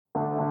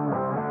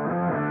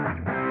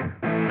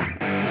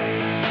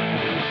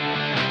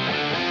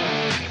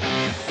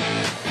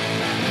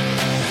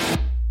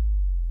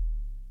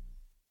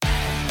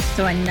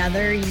So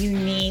another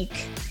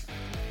unique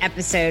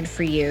episode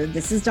for you.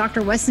 This is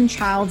Dr. Westin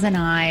Childs and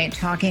I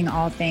talking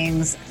all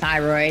things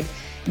thyroid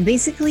and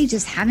basically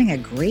just having a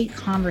great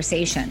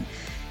conversation.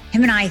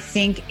 Him and I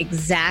think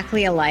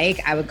exactly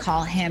alike. I would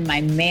call him my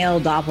male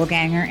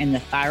doppelganger in the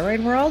thyroid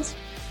world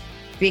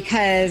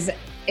because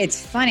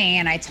it's funny.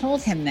 And I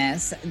told him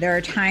this, there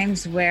are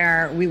times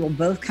where we will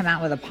both come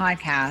out with a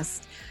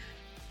podcast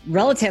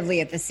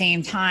relatively at the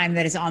same time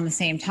that is on the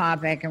same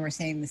topic and we're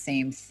saying the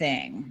same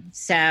thing.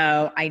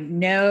 So I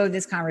know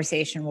this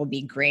conversation will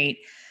be great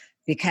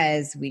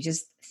because we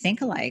just think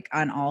alike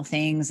on all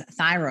things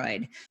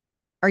thyroid.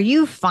 Are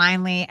you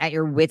finally at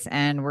your wit's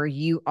end where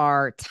you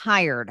are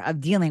tired of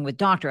dealing with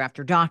doctor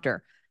after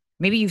doctor?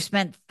 Maybe you've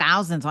spent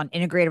thousands on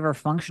integrative or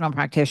functional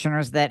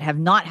practitioners that have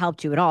not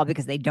helped you at all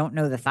because they don't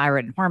know the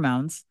thyroid and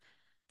hormones.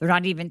 They're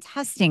not even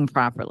testing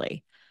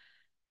properly.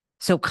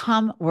 So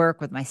come work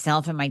with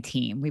myself and my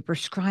team. We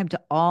prescribe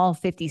to all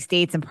 50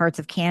 states and parts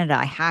of Canada.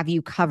 I have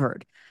you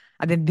covered.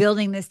 I've been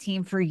building this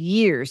team for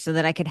years so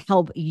that I could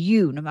help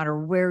you no matter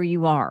where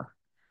you are.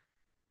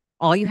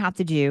 All you have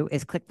to do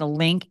is click the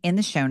link in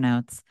the show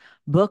notes,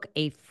 book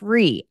a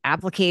free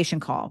application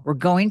call. We're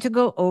going to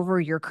go over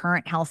your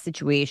current health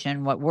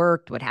situation, what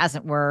worked, what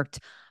hasn't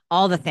worked,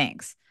 all the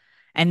things.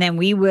 And then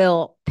we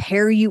will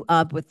pair you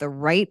up with the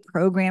right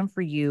program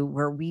for you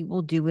where we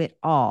will do it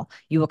all.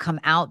 You will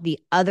come out the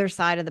other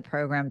side of the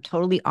program,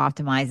 totally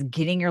optimized,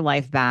 getting your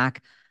life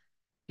back.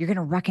 You're going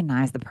to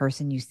recognize the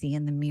person you see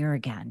in the mirror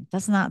again.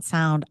 Doesn't that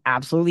sound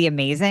absolutely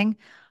amazing?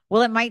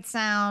 Well, it might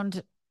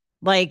sound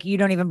like you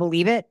don't even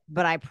believe it,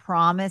 but I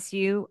promise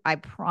you,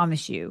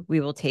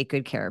 we will take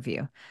good care of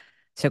you.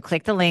 So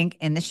click the link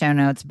in the show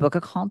notes, book a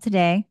call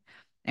today,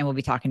 and we'll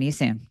be talking to you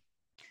soon.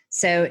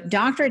 So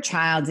Dr.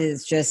 Childs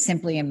is just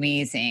simply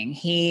amazing.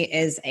 He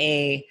is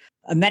a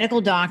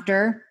medical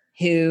doctor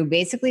who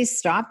basically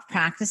stopped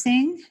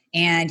practicing,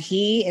 and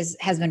he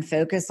has been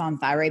focused on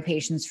thyroid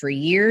patients for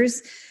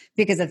years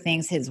because of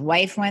things his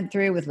wife went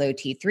through with low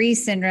T3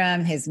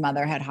 syndrome. His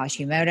mother had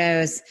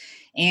Hashimoto's,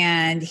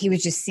 and he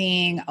was just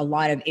seeing a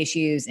lot of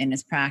issues in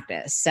his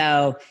practice.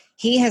 So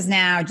he has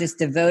now just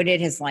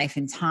devoted his life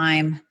and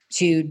time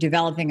to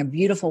developing a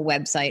beautiful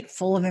website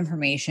full of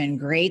information,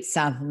 great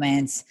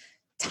supplements,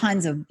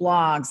 tons of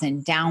blogs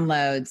and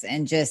downloads,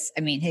 and just,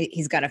 I mean,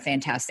 he's got a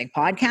fantastic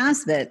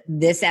podcast that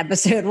this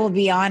episode will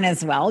be on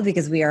as well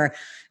because we are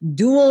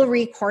dual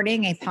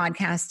recording a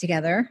podcast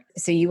together.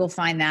 So you will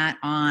find that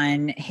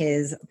on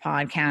his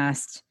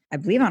podcast, I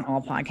believe on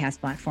all podcast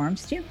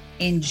platforms too.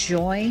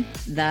 Enjoy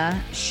the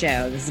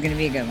show. This is going to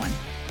be a good one.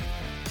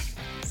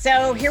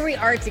 So here we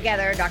are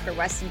together, Dr.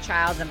 Westin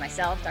Childs and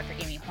myself, Dr.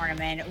 Amy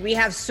Horniman. We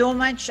have so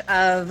much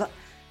of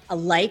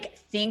alike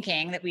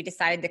thinking that we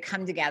decided to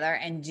come together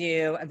and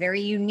do a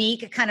very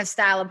unique kind of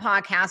style of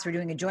podcast. We're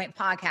doing a joint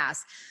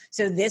podcast.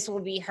 So this will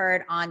be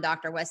heard on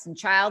Dr. Westin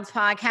Childs'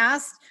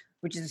 podcast,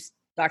 which is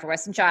Dr.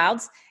 Westin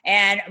Childs,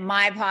 and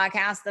my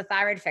podcast, The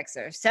Thyroid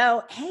Fixer.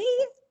 So, hey,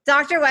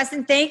 Dr.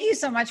 Westin, thank you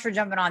so much for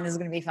jumping on. This is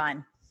going to be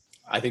fun.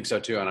 I think so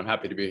too. And I'm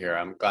happy to be here.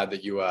 I'm glad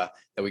that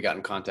that we got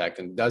in contact,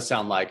 and it does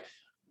sound like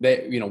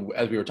they,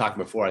 as we were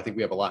talking before, I think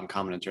we have a lot in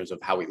common in terms of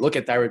how we look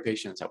at thyroid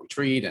patients, how we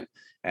treat,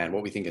 and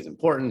what we think is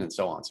important, and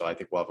so on. So I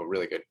think we'll have a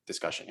really good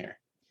discussion here.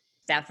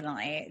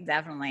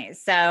 Definitely.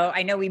 So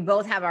I know we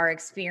both have our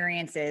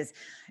experiences.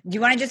 Do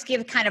you want to just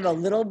give kind of a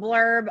little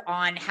blurb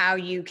on how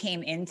you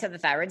came into the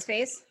thyroid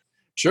space?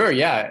 Sure.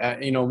 Yeah.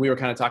 We were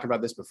kind of talking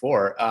about this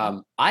before.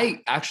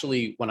 I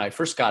actually, when I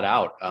first got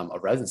out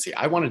of residency,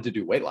 I wanted to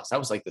do weight loss. That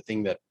was like the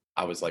thing that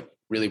I was like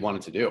really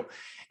wanted to do.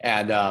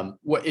 And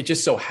it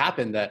just so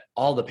happened that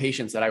all the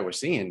patients that I was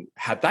seeing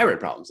had thyroid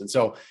problems. And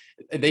so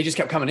they just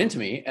kept coming into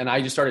me and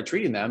I just started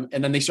treating them,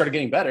 and then they started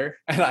getting better.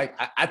 And I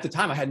at the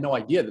time, I had no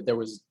idea that there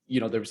was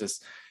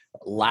this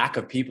lack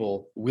of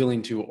people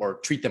willing to or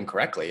treat them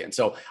correctly. And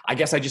so I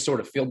guess I just sort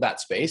of filled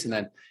that space, and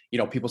then,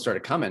 people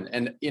started coming.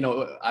 And,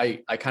 I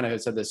kind of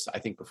had said this, I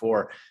think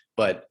before,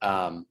 but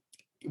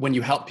when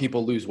you help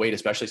people lose weight,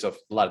 especially, so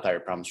a lot of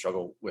thyroid problems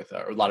struggle with,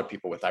 or a lot of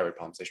people with thyroid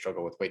problems, they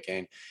struggle with weight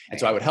gain. And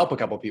so I would help a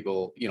couple of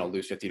people,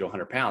 lose 50 to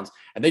 100 pounds,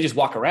 and they just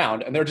walk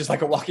around and they're just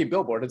like a walking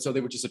billboard. And so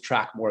they would just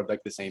attract more of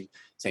like the same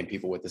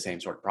people with the same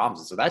sort of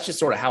problems. And so that's just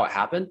sort of how it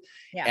happened.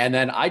 Yeah. And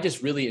then I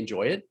just really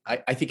enjoy it.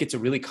 I think it's a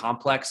really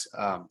complex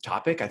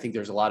topic. I think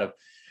there's a lot of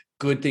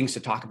good things to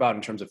talk about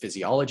in terms of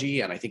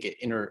physiology. And I think it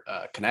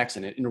connects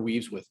and it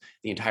interweaves with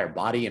the entire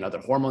body and other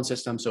hormone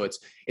systems. So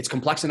it's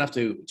complex enough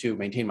to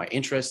maintain my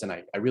interest. And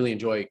I really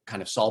enjoy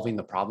kind of solving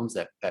the problems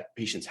that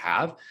patients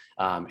have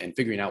and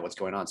figuring out what's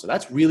going on. So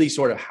that's really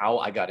sort of how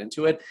I got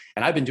into it.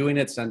 And I've been doing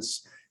it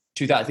since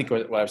 2000, I think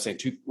what I was saying,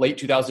 late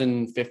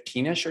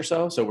 2015-ish or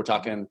so. So we're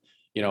talking,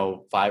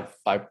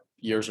 5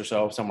 years or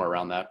so, somewhere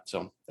around that.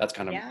 So that's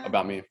kind of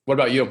about me. What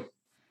about you?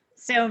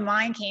 So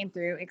mine came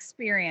through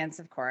experience,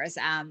 of course.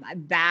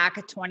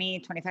 Back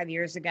 25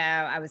 years ago,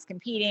 I was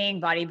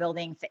competing,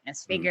 bodybuilding,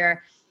 fitness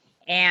figure.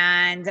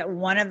 And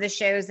one of the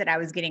shows that I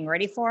was getting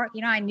ready for,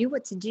 I knew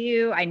what to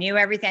do. I knew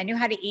everything. I knew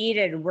how to eat.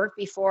 It had worked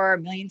before, a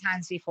million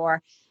times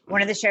before.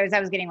 one of the shows I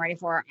was getting ready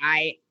for,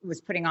 I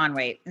was putting on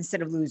weight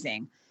instead of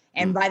losing.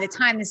 And by the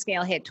time the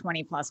scale hit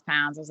 20 plus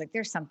pounds, I was like,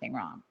 there's something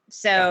wrong.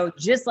 So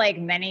just like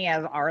many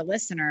of our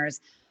listeners,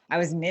 I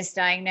was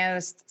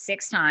misdiagnosed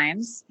 6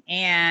 times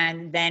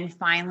and then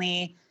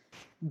finally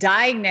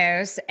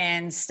diagnosed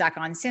and stuck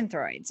on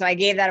Synthroid. So I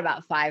gave that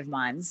about 5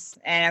 months.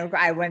 And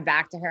I went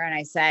back to her and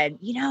I said,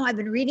 I've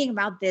been reading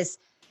about this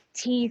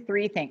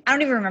T3 thing. I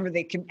don't even remember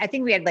I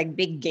think we had like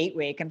big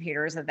gateway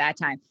computers at that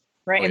time,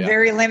 right? And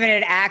very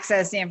limited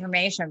access to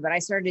information. But I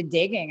started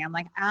digging. I'm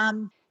like,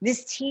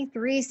 this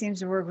T3 seems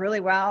to work really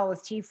well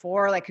with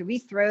T4. Like, could we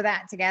throw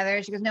that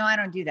together? She goes, no, I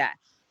don't do that.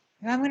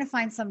 I'm going to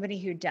find somebody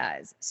who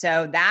does.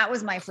 So that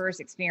was my first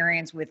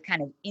experience with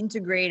kind of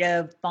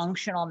integrative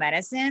functional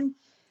medicine.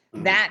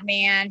 That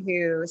man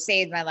who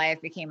saved my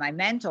life became my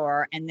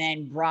mentor and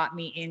then brought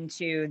me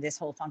into this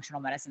whole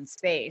functional medicine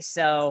space.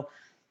 So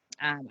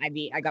I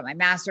got my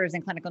master's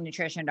in clinical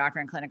nutrition,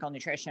 doctorate in clinical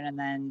nutrition, and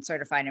then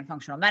certified in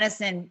functional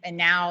medicine. And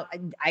now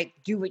I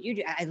do what you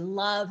do. I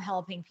love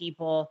helping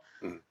people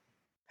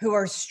who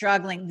are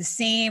struggling the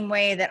same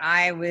way that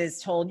I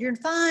was told, you're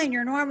fine,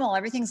 you're normal,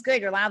 everything's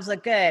good, your labs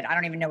look good. I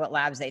don't even know what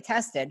labs they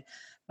tested.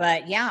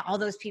 But yeah, all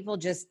those people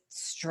just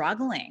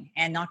struggling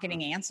and not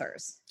getting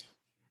answers.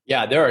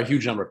 Yeah, there are a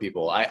huge number of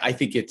people. I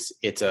think it's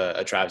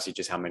a travesty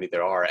just how many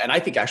there are. And I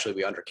think actually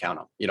we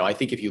undercount them. I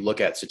think if you look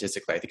at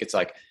statistically, I think it's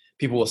like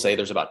people will say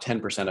there's about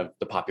 10% of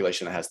the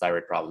population that has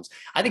thyroid problems.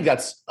 I think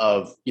that's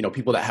of,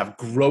 people that have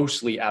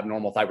grossly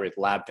abnormal thyroid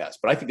lab tests.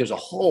 But I think there's a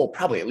whole,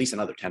 probably at least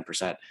another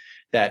 10%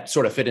 that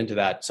sort of fit into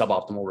that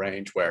suboptimal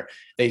range where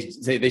they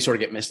sort of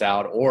get missed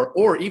out,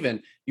 or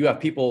even you have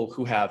people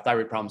who have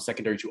thyroid problems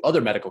secondary to other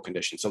medical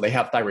conditions. So they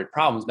have thyroid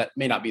problems that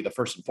may not be the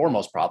first and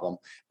foremost problem,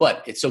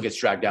 but it still gets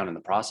dragged down in the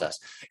process.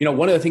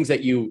 One of the things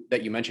that you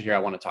mentioned here, I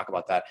want to talk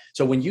about that.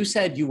 So when you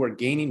said you were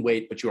gaining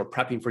weight, but you were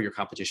prepping for your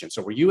competition.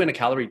 So were you in a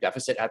calorie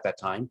deficit at that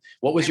time?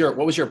 What was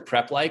your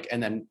prep like?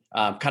 And then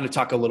kind of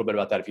talk a little bit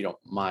about that if you don't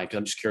mind, because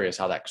I'm just curious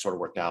how that sort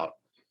of worked out.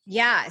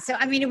 Yeah. So,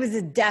 it was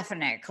a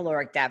definite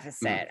caloric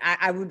deficit.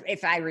 I would,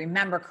 if I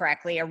remember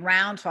correctly,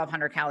 around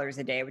 1,200 calories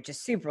a day, which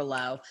is super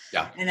low.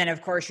 Yeah. And then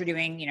of course you're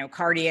doing,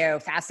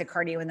 cardio, fasted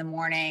cardio in the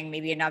morning,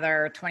 maybe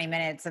another 20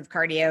 minutes of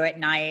cardio at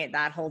night,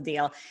 that whole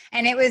deal.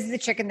 And it was the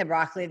chicken, the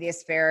broccoli, the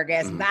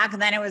asparagus. Back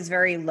then it was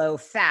very low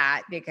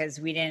fat because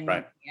we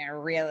didn't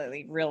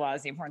really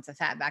realize the importance of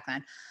fat back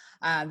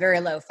then. Very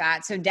low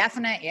fat. So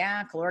definite,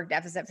 caloric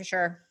deficit for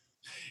sure.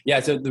 Yeah.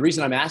 So the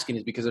reason I'm asking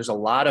is because there's a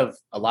lot of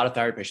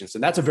thyroid patients,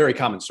 and that's a very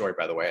common story,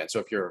 by the way. And so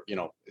if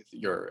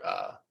you're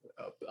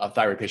a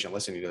thyroid patient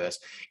listening to this,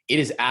 it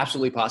is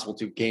absolutely possible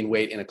to gain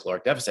weight in a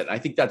caloric deficit. And I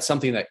think that's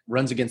something that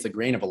runs against the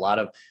grain of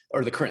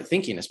or the current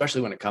thinking,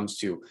 especially when it comes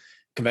to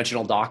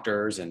conventional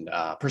doctors and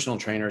personal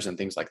trainers and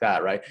things like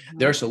that, right?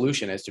 Their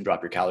solution is to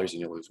drop your calories and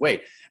you lose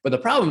weight. But the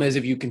problem is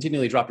if you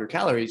continually drop your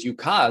calories, you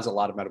cause a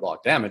lot of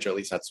metabolic damage, or at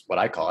least that's what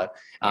I call it,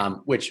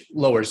 which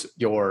lowers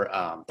your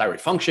thyroid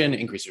function,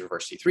 increases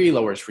reverse T3,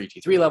 lowers free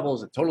T3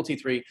 levels and total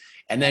T3.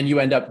 And then you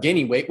end up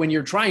gaining weight when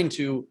you're trying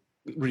to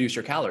reduce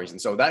your calories.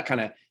 And so that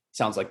kind of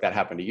sounds like that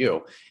happened to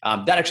you.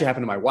 That actually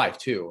happened to my wife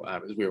too.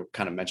 As we were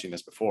kind of mentioning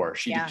this before,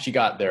 she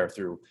got there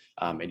through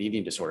an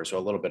eating disorder. So a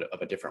little bit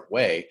of a different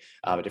way,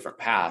 a different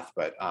path,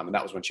 but and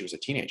that was when she was a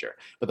teenager.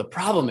 But the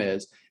problem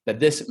is that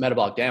this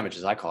metabolic damage,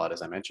 as I call it,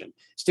 as I mentioned,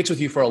 sticks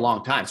with you for a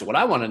long time. So what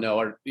I want to know,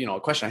 or, a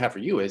question I have for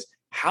you is,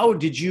 how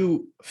did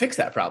you fix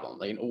that problem?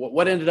 Like,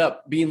 what ended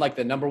up being like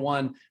the number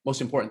one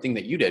most important thing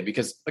that you did?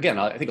 Because again,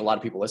 I think a lot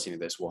of people listening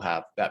to this will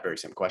have that very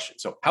same question.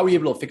 So how were you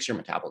able to fix your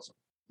metabolism?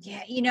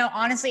 Yeah,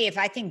 honestly, if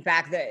I think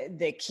back,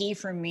 the key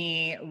for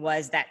me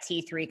was that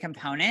T3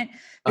 component,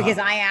 because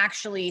I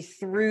actually,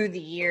 through the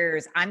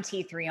years, I'm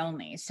T3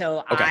 only.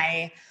 So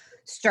I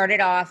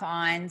started off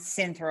on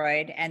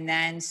Synthroid and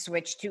then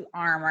switched to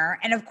Armor.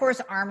 And of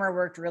course, Armor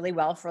worked really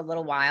well for a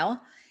little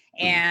while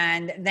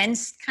and then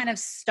kind of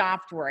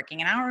stopped working.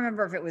 And I don't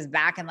remember if it was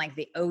back in like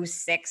the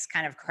 2006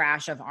 kind of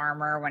crash of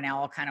Armor when it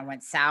all kind of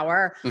went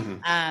sour,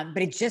 but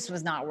it just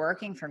was not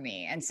working for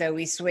me. And so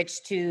we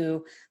switched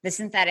to the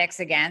synthetics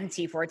again,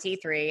 T4,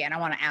 T3. And I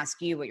want to ask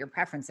you what your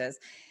preference is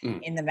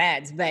in the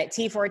meds, but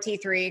T4,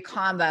 T3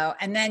 combo.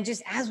 And then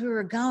just as we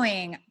were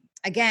going,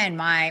 again,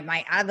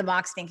 my out of the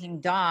box thinking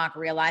doc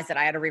realized that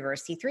I had a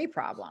reverse T3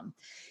 problem.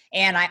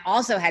 And I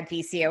also had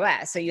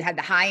PCOS. So you had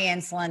the high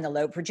insulin, the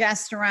low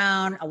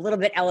progesterone, a little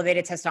bit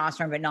elevated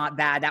testosterone, but not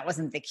bad. That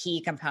wasn't the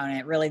key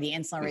component. Really, the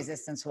insulin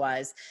resistance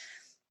was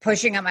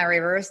pushing up my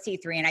reverse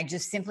T3. And I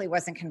just simply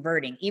wasn't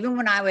converting. Even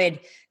when I would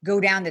go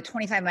down to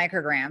 25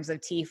 micrograms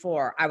of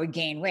T4, I would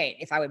gain weight.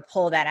 If I would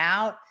pull that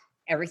out,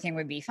 everything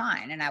would be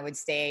fine and I would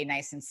stay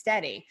nice and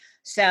steady.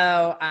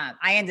 So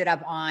I ended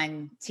up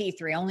on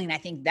T3 only. And I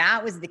think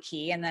that was the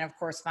key. And then of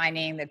course,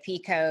 finding the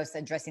PCOS,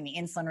 addressing the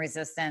insulin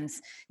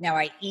resistance. Now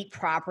I eat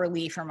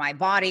properly for my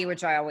body,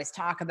 which I always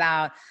talk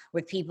about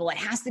with people. It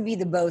has to be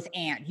the both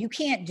and. You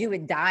can't do a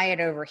diet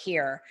over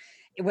here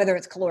whether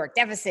it's caloric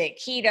deficit,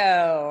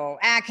 keto,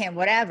 Atkins,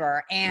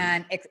 whatever,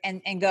 and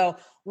go,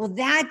 well,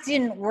 that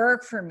didn't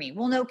work for me.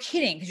 Well, no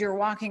kidding, because you're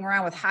walking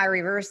around with high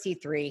reverse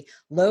T3,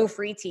 low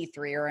free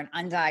T3, or an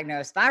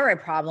undiagnosed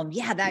thyroid problem.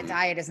 Yeah, that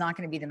diet is not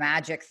going to be the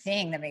magic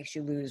thing that makes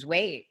you lose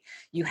weight.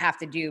 You have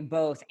to do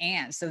both.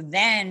 And so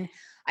then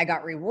I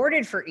got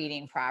rewarded for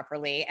eating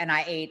properly, and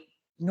I ate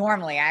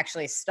normally. I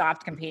actually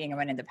stopped competing and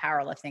went into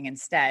powerlifting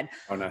instead.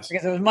 Oh, nice.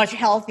 Because it was much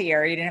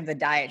healthier. You didn't have the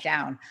diet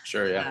down.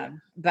 Sure, yeah.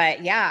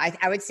 But yeah,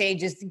 I would say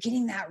just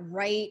getting that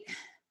right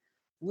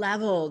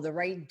level, the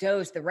right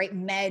dose, the right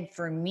med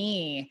for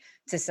me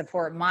to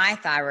support my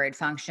thyroid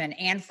function,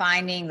 and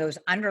finding those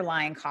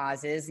underlying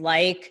causes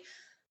like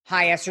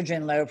high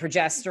estrogen, low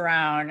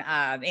progesterone,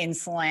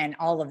 insulin,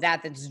 all of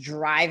that, that's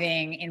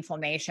driving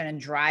inflammation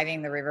and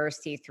driving the reverse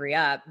T3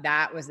 up.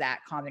 That was that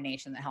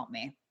combination that helped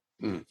me.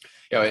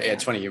 Yeah,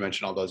 it's funny you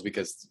mentioned all those,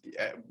 because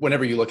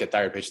whenever you look at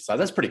thyroid patients,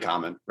 that's pretty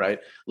common, right?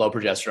 Low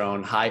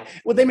progesterone, high,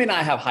 well, they may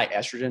not have high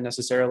estrogen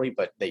necessarily,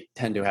 but they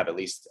tend to have at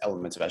least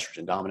elements of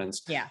estrogen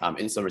dominance. Yeah.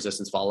 Insulin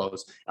resistance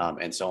follows,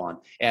 and so on.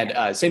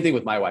 And same thing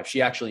with my wife.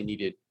 She actually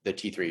needed the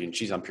T3, and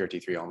she's on pure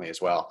T3 only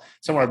as well.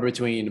 Somewhere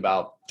between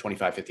about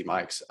 25, 50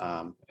 mics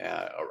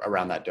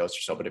around that dose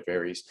or so, but it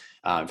varies.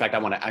 In fact, I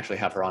want to actually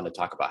have her on to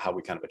talk about how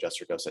we kind of adjust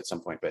her dose at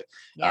some point. But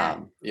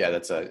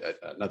that's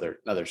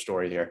another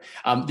story here.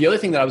 The other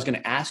thing that I was going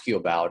to ask you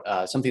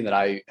about, something that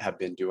I have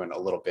been doing a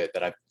little bit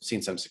that I've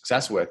seen some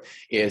success with,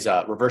 is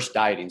reverse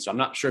dieting. So I'm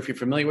not sure if you're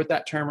familiar with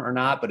that term or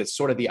not, but it's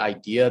sort of the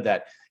idea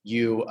that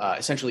you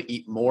essentially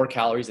eat more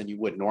calories than you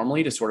would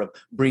normally to sort of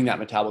bring that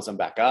metabolism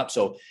back up.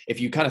 So if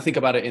you kind of think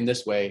about it in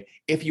this way,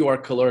 if you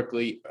are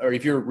calorically, or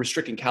if you're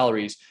restricting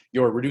calories,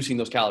 you're reducing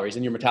those calories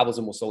and your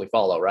metabolism will slowly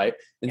follow, right?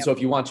 And so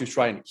if you want to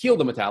try and heal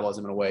the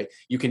metabolism in a way,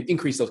 you can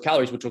increase those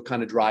calories, which will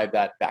kind of drive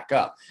that back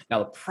up. Now,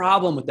 the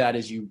problem with that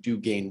is you do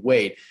gain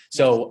weight.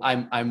 So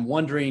I'm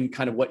wondering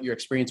kind of what your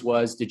experience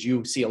was. Did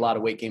you see a lot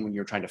of weight gain when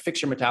you were trying to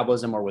fix your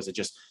metabolism, or was it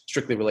just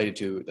strictly related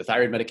to the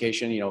thyroid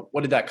medication?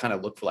 What did that kind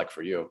of look like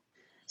for you?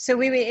 So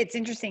it's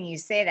interesting you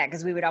say that,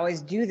 because we would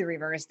always do the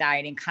reverse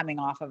dieting coming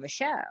off of a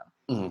show.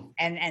 Mm-hmm.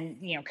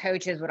 And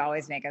coaches would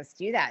always make us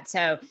do that.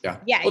 So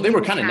well, they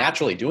were kind of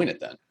naturally doing it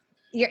then.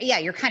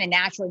 You're kind of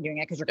naturally doing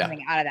it because you're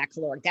coming out of that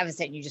caloric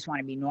deficit and you just want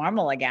to be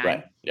normal again.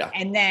 Right. Yeah.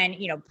 And then,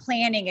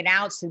 planning it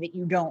out so that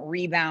you don't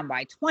rebound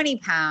by 20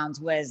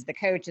 pounds was the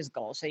coach's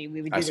goal. So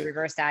we would do the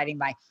reverse dieting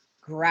by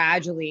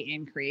gradually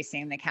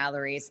increasing the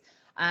calories.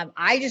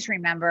 I just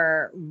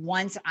remember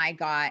once I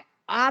got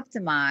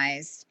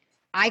optimized,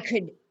 I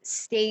could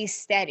stay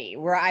steady,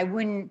 where I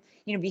wouldn't,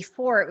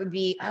 before it would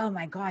be, oh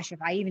my gosh, if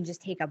I even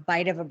just take a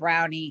bite of a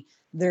brownie,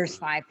 there's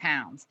 5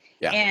 pounds.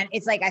 Yeah. And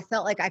it's like, I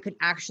felt like I could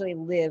actually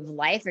live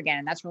life again.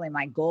 And that's really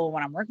my goal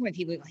when I'm working with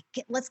people.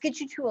 Like, let's get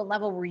you to a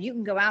level where you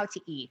can go out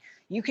to eat.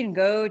 You can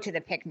go to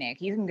the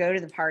picnic. You can go to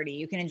the party.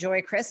 You can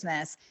enjoy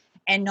Christmas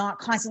and not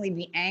constantly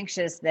be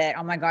anxious that,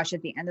 oh my gosh,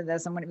 at the end of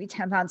this, I'm going to be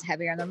 10 pounds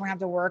heavier and then I'm going to have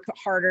to work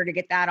harder to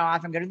get that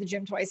off and go to the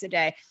gym twice a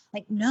day.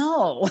 Like,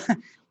 no,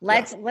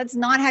 let's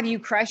not have you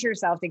crush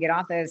yourself to get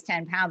off those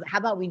 10 pounds. How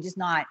about we just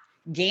not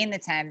gain the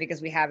 10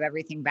 because we have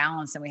everything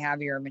balanced and we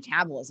have your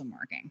metabolism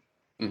working?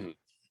 Mm-hmm.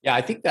 Yeah,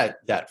 I think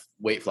that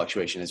weight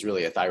fluctuation is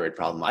really a thyroid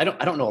problem. I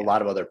don't know a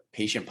lot of other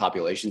patient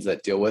populations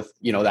that deal with,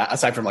 that,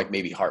 aside from like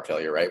maybe heart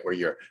failure, right, where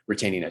you're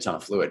retaining a ton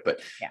of fluid. But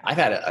I've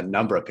had a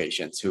number of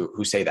patients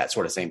who say that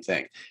sort of same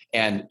thing.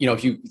 And,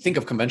 if you think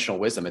of conventional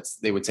wisdom,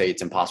 they would say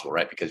it's impossible,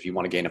 right? Because if you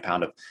want to gain a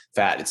pound of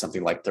fat, it's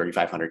something like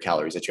 3,500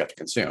 calories that you have to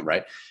consume,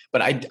 right?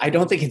 But I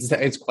don't think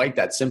it's quite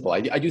that simple.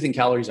 I do think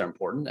calories are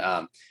important.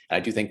 And I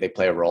do think they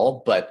play a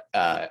role, but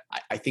I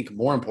think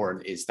more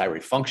important is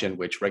thyroid function,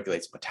 which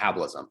regulates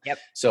metabolism. Yep.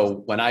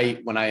 So when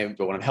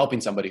I'm helping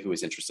somebody who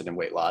is interested in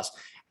weight loss,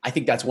 I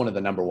think that's one of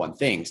the number one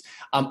things.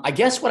 I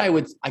guess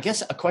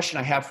a question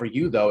I have for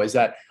you though, is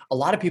that a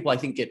lot of people I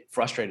think get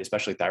frustrated,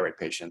 especially thyroid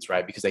patients,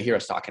 right? Because they hear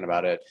us talking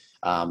about it.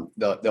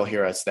 They'll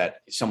hear us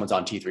that someone's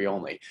on T3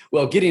 only.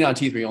 Well, getting on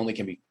T3 only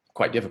can be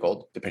quite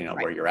difficult depending on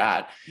where you're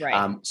at.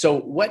 Right. So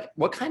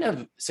what kind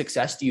of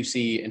success do you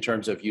see in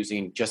terms of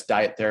using just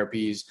diet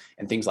therapies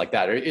and things like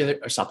that,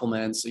 or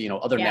supplements,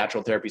 other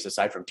natural therapies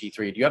aside from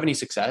T3? Do you have any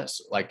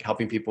success like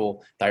helping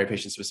people, thyroid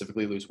patients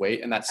specifically, lose weight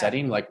in that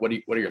setting? Like what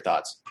are your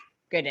thoughts?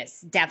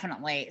 Goodness,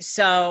 definitely.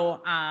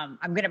 So I'm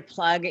going to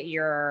plug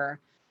your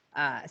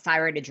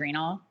thyroid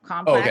adrenal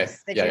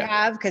complex that you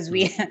have, because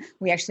we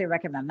actually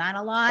recommend that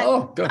a lot.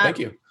 Oh, good. Thank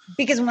you.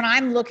 Because when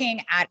I'm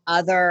looking at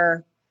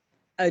other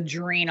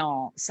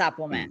adrenal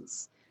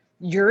supplements,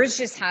 yours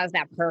just has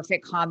that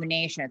perfect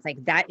combination. It's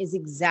like, that is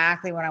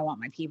exactly what I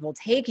want my people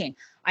taking.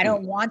 I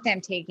don't want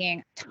them taking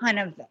a ton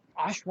of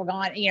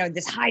ashwagandha,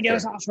 this high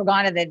dose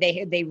ashwagandha that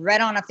they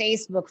read on a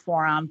Facebook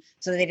forum.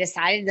 So they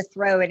decided to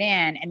throw it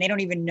in and they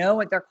don't even know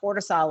what their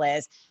cortisol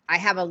is. I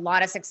have a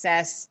lot of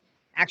success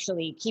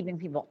actually keeping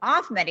people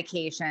off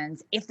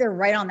medications if they're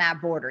right on that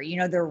border.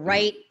 They're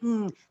right.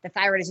 The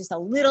thyroid is just a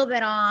little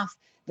bit off.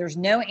 there's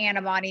no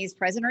antibodies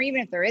present, or even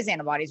if there is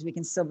antibodies, we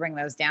can still bring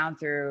those down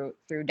through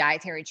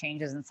dietary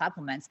changes and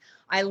supplements.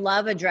 I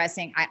love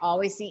addressing, I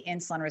always see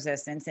insulin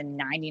resistance in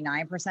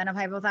 99% of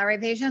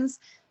hypothyroid patients.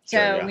 So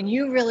Sure, yeah. when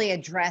you really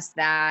address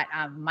that,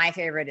 my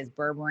favorite is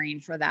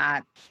berberine for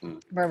that. One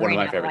of Berberine,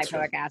 my favorites too.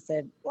 lipoic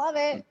acid. Love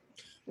it.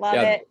 Love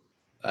Yeah, it.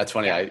 that's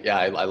funny.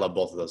 I love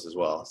both of those as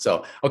well.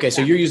 So, okay.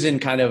 So Yeah. you're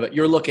using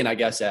you're looking, I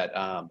guess, at,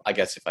 I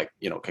guess if I,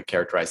 could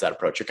characterize that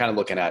approach, you're kind of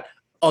looking at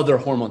other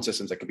hormone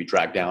systems that could be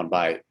dragged down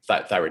by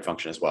thyroid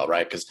function as well,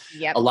 right? Because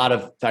Yep. a lot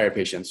of thyroid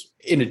patients,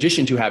 in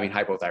addition to having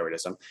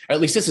hypothyroidism, or at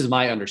least this is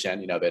my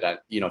understanding of it,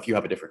 if you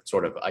have a different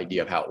sort of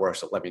idea of how it works,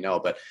 so let me know.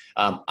 But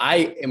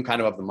I am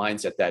kind of the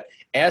mindset that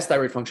as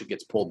thyroid function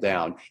gets pulled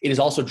down, it is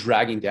also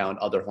dragging down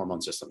other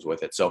hormone systems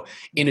with it. So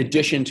in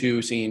addition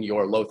to seeing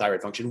your low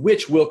thyroid function,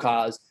 which will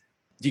cause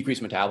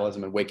decreased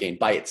metabolism and weight gain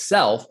by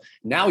itself,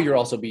 now you're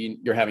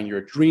having your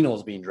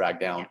adrenals being dragged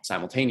down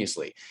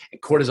simultaneously.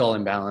 And cortisol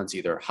imbalance,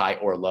 either high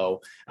or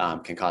low,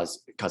 can cause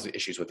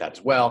issues with that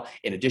as well.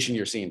 In addition,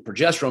 you're seeing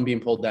progesterone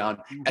being pulled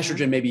down,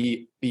 estrogen may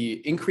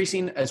be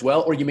increasing as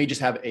well, or you may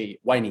just have a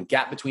widening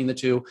gap between the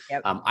two.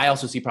 Yep. I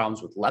also see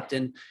problems with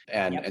leptin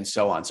and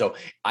so on. So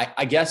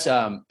I guess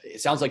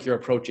it sounds like your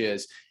approach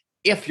is,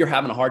 if you're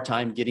having a hard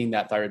time getting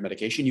that thyroid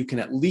medication, you can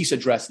at least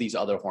address these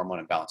other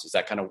hormone imbalances. Is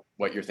that kind of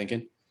what you're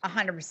thinking?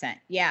 100%.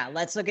 Yeah.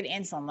 Let's look at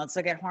insulin. Let's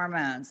look at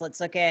hormones. Let's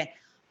look at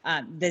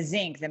the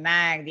zinc, the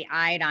mag, the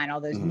iodine, all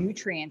those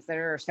nutrients that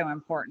are so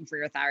important for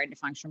your thyroid to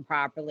function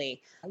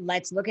properly.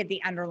 Let's look at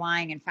the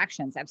underlying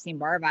infections,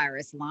 Epstein-Barr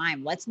virus,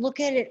 Lyme. Let's look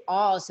at it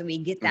all so we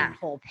get that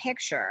whole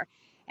picture.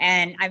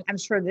 And I'm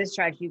sure this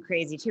drives you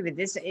crazy too, but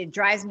it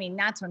drives me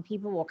nuts when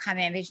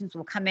patients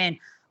will come in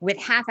with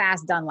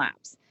half-assed done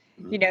labs.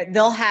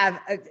 They'll have,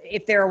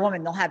 if they're a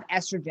woman, they'll have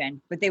estrogen,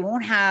 but they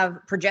won't have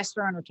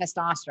progesterone or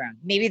testosterone.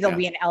 Maybe there'll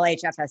be an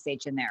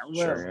LH-FSH in there.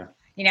 Sure,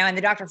 yeah. And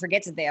the doctor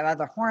forgets that they have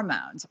other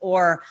hormones.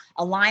 Or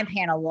a Lyme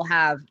panel will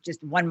have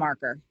just one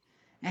marker.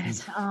 And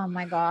it's, oh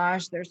my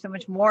gosh, there's so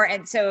much more.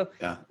 And so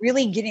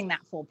really getting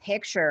that full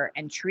picture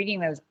and treating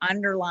those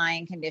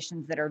underlying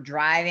conditions that are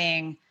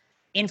driving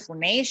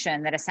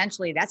inflammation, that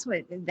essentially that's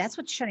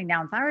what's shutting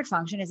down thyroid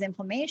function, is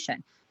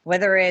inflammation.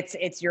 Whether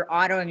it's your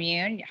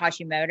autoimmune,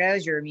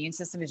 Hashimoto's, your immune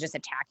system is just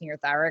attacking your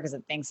thyroid because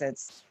it thinks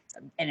it's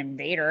an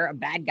invader, a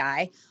bad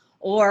guy,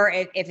 or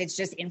if it's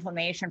just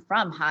inflammation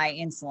from high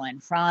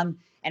insulin, from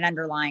an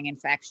underlying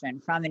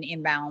infection, from an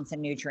imbalance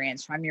in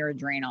nutrients, from your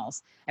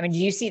adrenals. I mean, do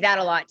you see that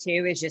a lot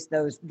too? Is just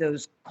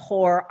those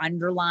core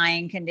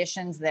underlying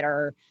conditions that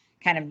are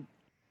kind of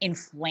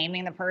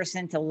inflaming the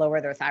person to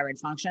lower their thyroid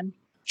function?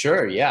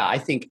 Sure. Yeah. I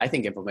think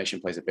inflammation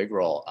plays a big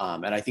role.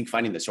 And I think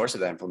finding the source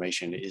of that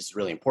inflammation is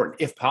really important,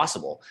 if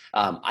possible.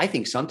 I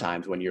think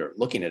sometimes when you're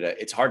looking at it,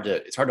 it's hard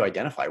to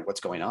identify what's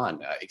going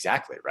on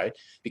exactly, right?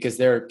 Because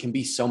there can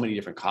be so many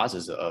different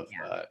causes of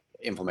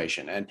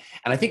inflammation. And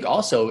I think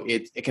also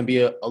it can be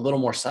a little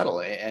more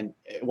subtle. And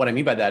what I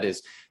mean by that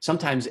is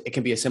sometimes it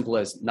can be as simple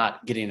as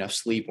not getting enough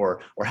sleep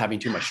or having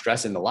too much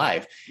stress in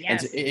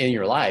in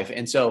your life.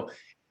 And so,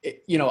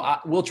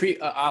 we'll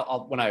treat,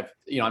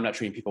 I'm not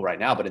treating people right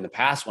now, but in the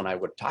past when I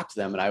would talk to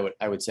them and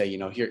I would say,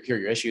 here are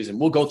your issues, and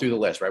we'll go through the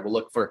list, right? We'll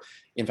look for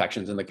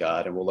infections in the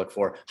gut, and we'll look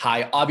for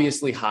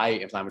obviously high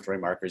inflammatory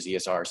markers,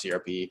 ESR,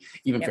 CRP,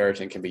 even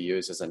ferritin can be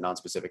used as a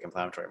non-specific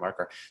inflammatory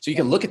marker. So you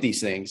can look at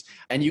these things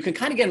and you can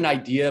kind of get an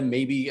idea,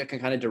 maybe it can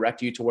kind of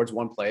direct you towards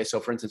one place.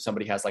 So for instance,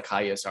 somebody has like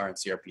high ESR and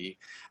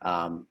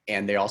CRP,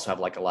 and they also have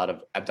like a lot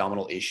of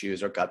abdominal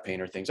issues or gut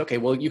pain or things. Okay,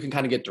 well, you can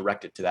kind of get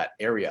directed to that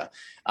area.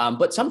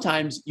 But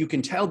sometimes you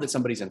can tell that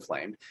somebody's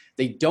inflamed.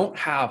 They don't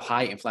have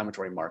high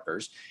inflammatory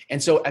markers.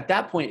 And so at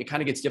that point, it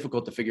kind of gets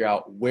difficult to figure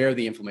out where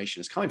the inflammation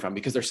is coming from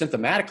because they're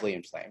symptomatically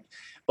inflamed,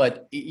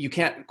 but you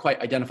can't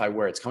quite identify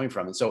where it's coming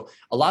from. And so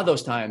a lot of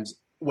those times,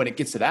 when it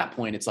gets to that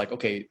point, it's like,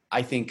 okay,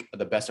 I think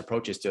the best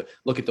approach is to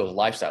look at those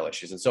lifestyle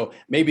issues. And so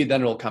maybe then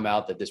it'll come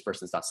out that this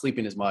person's not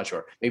sleeping as much,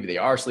 or maybe they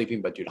are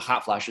sleeping, but due to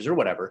hot flashes or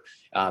whatever,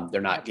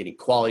 they're not getting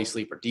quality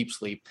sleep or deep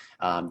sleep.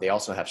 They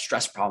also have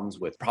stress problems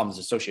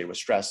associated with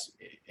stress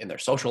in their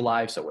social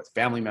lives. So with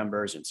family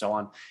members and so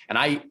on. And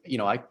I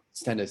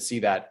tend to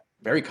see that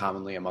very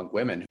commonly among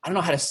women. I don't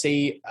know how to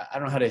say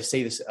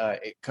this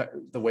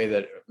the way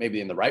that maybe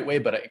in the right way,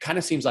 but it kind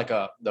of seems like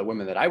the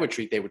women that I would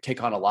treat, they would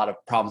take on a lot of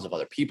problems of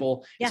other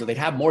people. Yeah. So they'd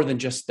have more than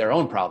just their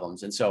own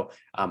problems. And so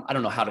I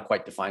don't know how to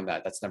quite define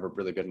that. That's never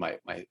really been my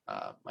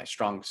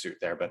strong suit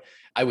there, but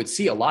I would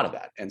see a lot of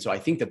that. And so I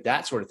think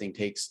that sort of thing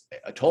takes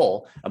a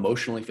toll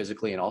emotionally,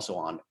 physically, and also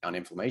on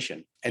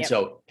inflammation. And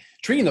so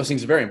treating those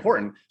things is very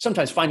important.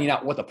 Sometimes finding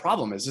out what the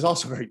problem is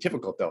also very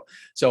difficult though.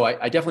 So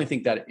I definitely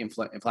think that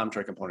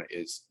inflammatory component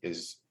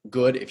is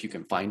good if you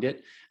can find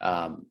it.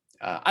 I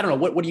don't know.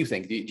 What do you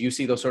think? Do you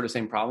see those sort of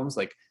same problems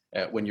like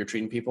when you're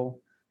treating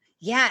people?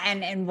 Yeah.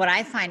 And what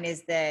I find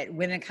is that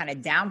women kind of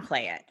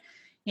downplay it.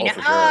 You know,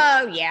 for sure.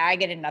 oh yeah, I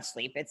get enough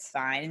sleep. It's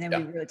fine. And then Yeah.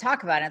 we really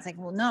talk about it. It's like,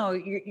 well, no,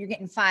 you're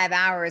getting 5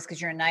 hours because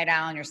you're a night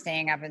owl and you're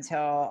staying up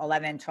until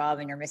 11, 12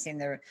 and you're missing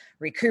the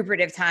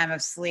recuperative time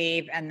of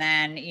sleep. And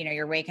then, you know,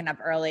 you're waking up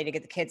early to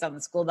get the kids on the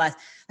school bus.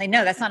 Like,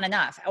 no, that's not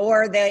enough.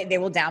 Or they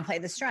will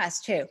downplay the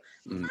stress too.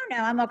 Mm. Oh no,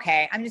 I'm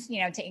okay. I'm just,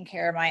 you know, taking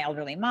care of my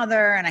elderly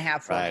mother and I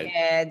have 4 Right.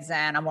 kids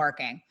and I'm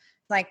working.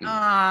 Like, wait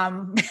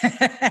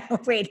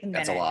a minute.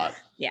 That's a lot.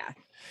 Yeah.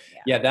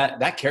 Yeah,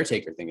 that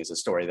caretaker thing is a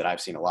story that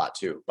I've seen a lot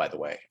too, by the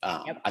way.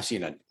 I've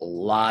seen a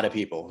lot of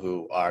people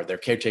who are they're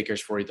caretakers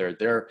for either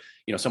their,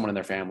 you know, someone in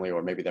their family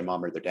or maybe their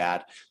mom or their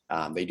dad.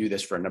 They do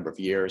this for a number of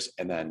years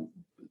and then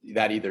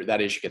that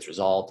issue gets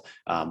resolved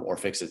or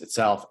fixes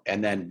itself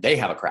and then they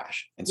have a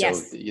crash. And so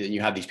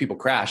you have these people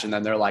crash and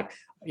then they're like,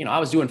 you know, I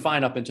was doing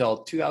fine up until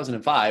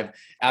 2005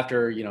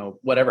 after, you know,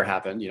 whatever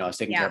happened, you know, I was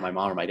taking care of my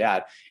mom or my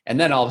dad. And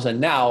then all of a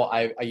sudden now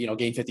I you know,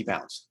 gained 50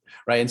 pounds.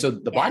 Right. And so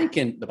the body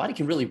can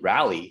really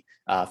rally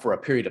for a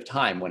period of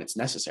time when it's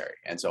necessary.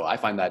 And so I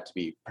find that to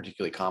be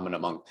particularly common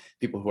among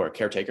people who are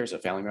caretakers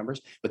of family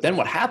members. But then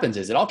what happens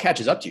is it all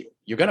catches up to you.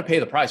 You're going to pay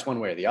the price one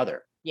way or the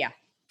other. Yeah.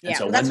 Yeah,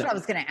 so well, that's what I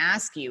was going to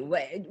ask you.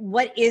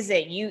 What is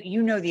it?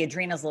 You know the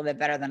adrenals a little bit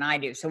better than I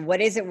do. So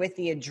what is it with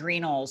the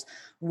adrenals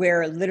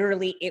where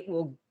literally it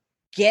will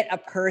get a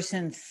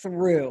person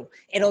through?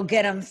 It'll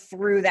get them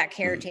through that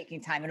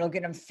caretaking time. It'll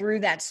get them through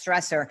that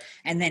stressor.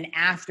 And then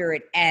after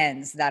it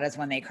ends, that is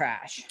when they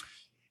crash.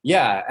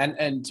 Yeah.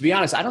 And to be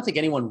honest, I don't think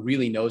anyone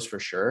really knows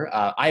for sure.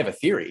 I have a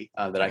theory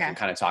that I can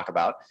kind of talk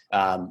about.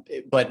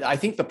 But I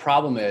think the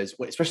problem is,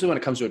 especially when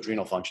it comes to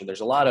adrenal function,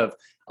 there's a lot of,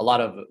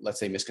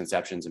 let's say,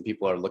 misconceptions and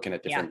people are looking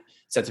at different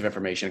sets of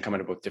information and coming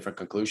up with different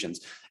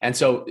conclusions. And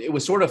so it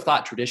was sort of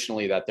thought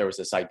traditionally that there was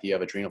this idea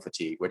of adrenal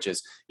fatigue, which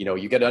is, you know,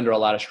 you get under a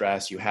lot of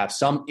stress, you have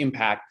some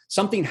impact,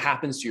 something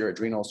happens to your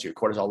adrenals, to your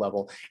cortisol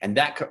level, and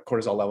that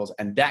cortisol levels,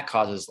 and that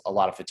causes a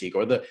lot of fatigue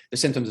or the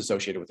symptoms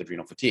associated with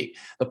adrenal fatigue.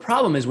 The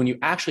problem is when you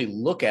actually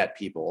look at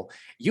people,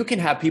 you can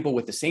have people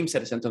with the same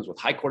set of symptoms with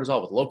high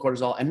cortisol, with low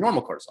cortisol, and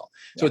normal cortisol.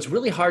 So it's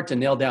really hard to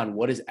nail down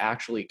what is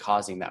actually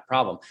causing that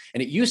problem.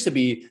 And it used to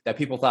be that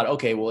people thought,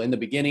 okay, well, in the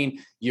beginning,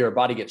 your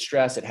body gets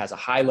stressed. It has a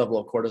high level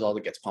of cortisol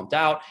that gets pumped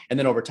out. And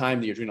then over time,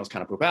 the adrenals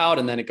kind of poop out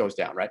and then it goes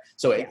down, right?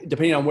 So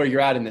depending on where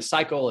you're at in this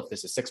cycle, if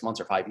this is 6 months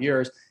or 5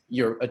 years,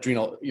 your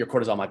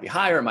cortisol might be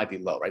higher, it might be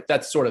low, right?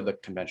 That's sort of the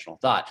conventional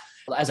thought.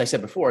 As I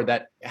said before,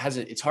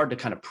 it's hard to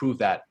kind of prove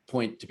that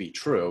point to be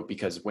true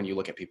because when you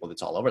look at people,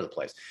 it's all over the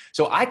place.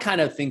 So I kind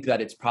of think that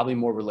it's probably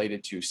more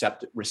related to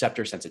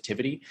receptor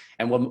sensitivity.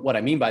 And what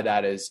I mean by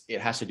that is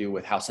it has to do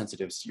with how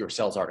sensitive your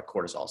cells are to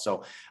cortisol.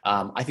 So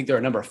I think there are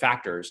a number of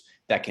factors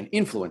that can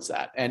influence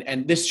that.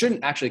 And this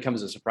shouldn't actually come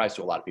as a surprise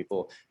to a lot of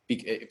people.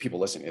 People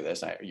listening to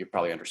this, you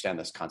probably understand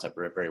this concept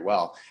very, very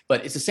well,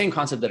 but it's the same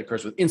concept that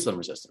occurs with insulin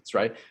resistance,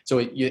 right? So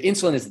your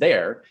insulin is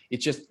there.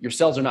 It's just your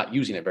cells are not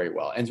using it very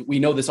well. And we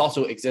know this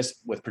also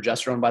exists with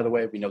progesterone, by the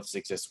way. We know this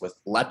exists with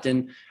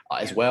leptin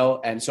as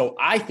well. And so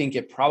I think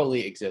it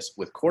probably exists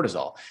with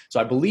cortisol. So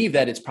I believe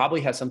that it's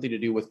probably has something to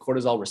do with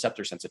cortisol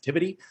receptor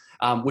sensitivity,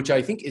 which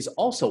I think is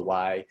also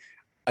why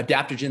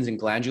adaptogens and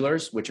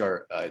glandulars, which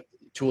are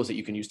tools that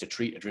you can use to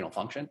treat adrenal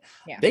function,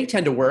 they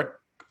tend to work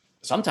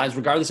sometimes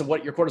regardless of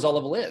what your cortisol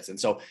level is. And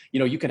so, you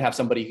know, you could have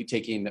somebody who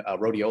taking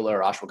rhodiola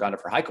or ashwagandha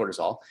for high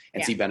cortisol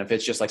and see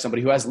benefits just like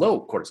somebody who has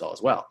low cortisol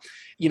as well.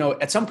 You know,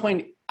 at some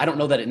point, I don't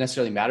know that it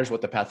necessarily matters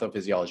what the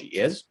pathophysiology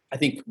is. I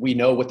think we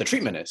know what the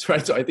treatment is,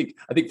 right? So I think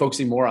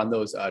focusing more on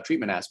those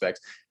treatment aspects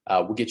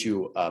will get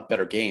you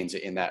better gains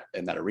in that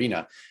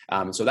arena.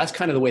 So that's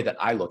kind of the way that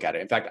I look at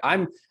it. In fact,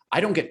 I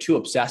don't get too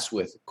obsessed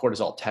with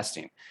cortisol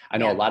testing. I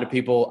know a lot of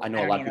people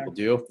people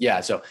do.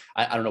 Yeah. So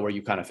I don't know where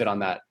you kind of fit on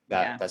that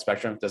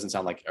spectrum. It doesn't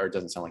sound like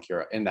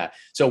you're in that.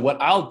 So what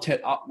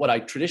I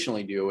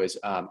traditionally do is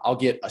I'll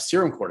get a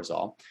serum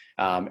cortisol.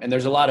 And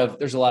there's a lot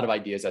of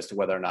ideas as to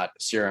whether or not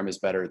serum is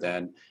better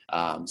than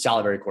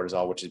salivary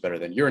cortisol, which is better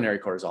than urinary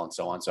cortisol, and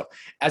so on. So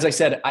as I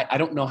said, I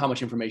don't know how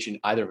much information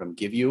either of them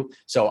give you.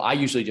 So I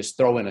usually just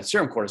throw in a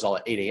serum cortisol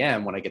at 8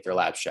 a.m. when I get their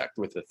labs checked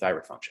with the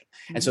thyroid function.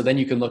 Mm-hmm. And so then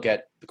you can look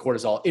at the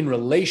cortisol in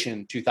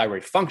relation to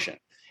thyroid function.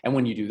 And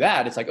when you do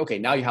that, it's like, okay,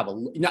 now you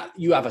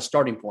have a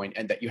starting point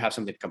and that you have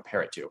something to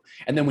compare it to.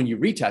 And then when you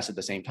retest at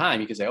the same time,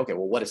 you can say, okay,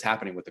 well, what is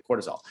happening with the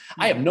cortisol?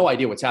 Mm-hmm. I have no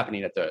idea what's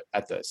happening at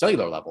the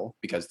cellular level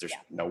because there's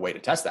no way to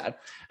test that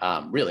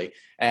really.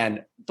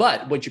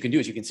 But what you can do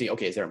is you can see,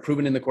 okay, is there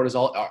improvement in the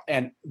cortisol?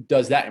 And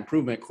does that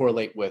improvement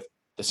correlate with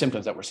the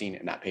symptoms that we're seeing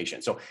in that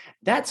patient? So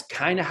that's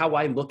kind of how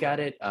I look at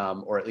it,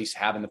 or at least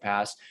have in the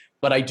past.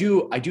 But I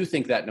do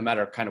think that no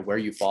matter kind of where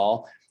you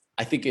fall,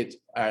 I think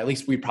at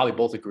least we probably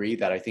both agree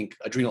that I think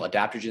adrenal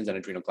adaptogens and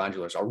adrenal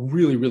glandulars are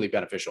really, really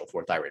beneficial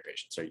for thyroid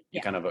patients. So you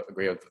kind of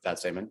agree with that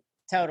statement?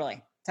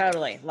 Totally.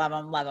 Love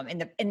them.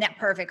 In that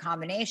perfect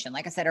combination.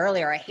 Like I said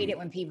earlier, I hate it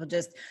when people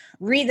just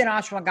read that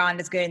ashwagandha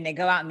is good and they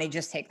go out and they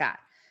just take that.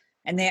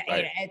 And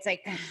it's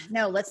like,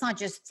 no, let's not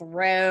just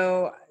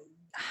throw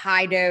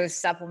high dose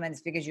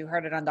supplements because you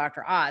heard it on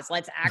Dr. Oz.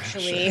 Let's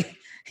actually,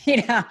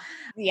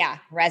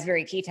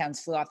 raspberry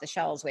ketones flew off the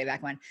shelves way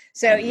back when.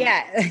 So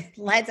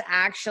let's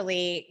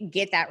actually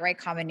get that right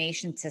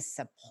combination to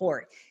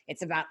support.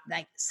 It's about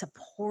like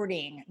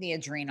supporting the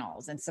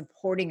adrenals and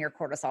supporting your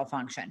cortisol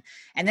function.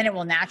 And then it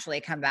will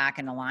naturally come back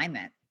in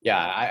alignment.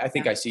 Yeah, I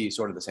think I see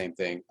sort of the same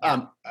thing.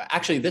 Yeah.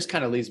 Actually, this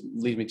kind of leads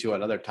me to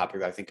another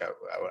topic that I think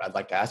I'd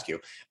like to ask you.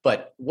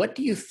 But what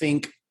do you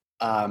think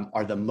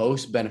are the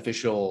most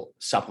beneficial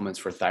supplements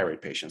for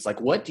thyroid patients? Like,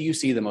 what do you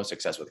see the most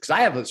success with? Because I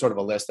have sort of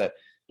a list that,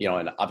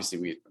 and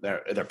obviously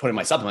they're putting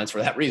my supplements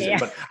for that reason,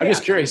 but I'm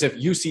just curious if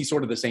you see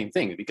sort of the same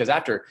thing, because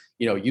after,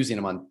 using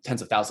them on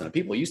tens of thousands of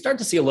people, you start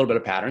to see a little bit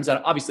of patterns,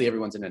 and obviously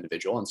everyone's an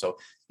individual. And so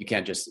you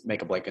can't just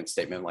make a blanket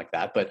statement like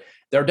that, but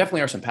there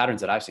definitely are some patterns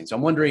that I've seen. So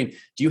I'm wondering,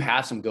 do you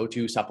have some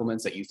go-to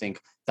supplements that you think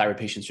thyroid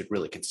patients should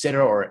really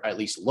consider, or at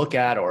least look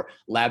at, or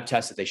lab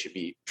tests that they should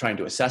be trying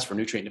to assess for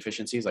nutrient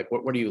deficiencies? Like,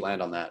 where do you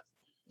land on that?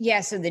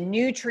 Yeah. So the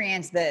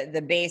nutrients,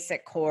 the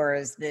basic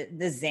cores,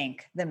 the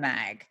zinc, the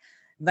mag,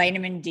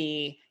 vitamin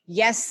D,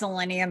 yes,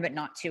 selenium, but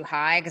not too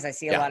high, because I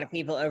see a lot of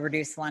people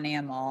overdo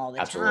selenium all the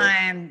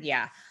time.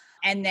 Yeah.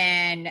 And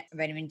then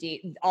vitamin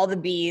D, all the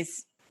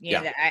Bs,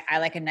 I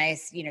like a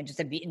nice, just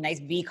a nice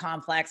B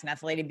complex,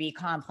 methylated B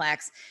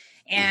complex.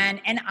 And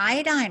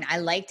iodine, I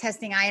like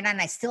testing iodine.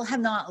 I still have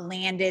not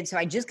landed. So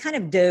I just kind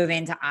of dove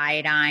into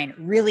iodine,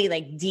 really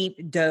like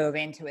deep dove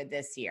into it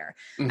this year.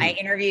 I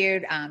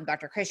interviewed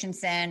Dr.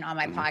 Christensen on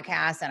my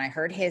podcast, and I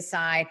heard his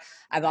side.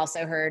 I've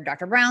also heard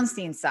Dr.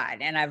 Brownstein's side,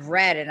 and I've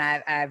read and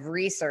I've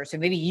researched. So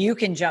maybe you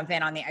can jump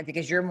in on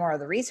because you're more of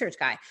the research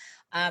guy.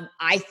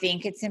 I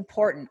think it's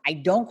important. I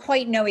don't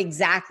quite know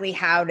exactly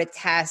how to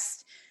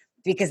test,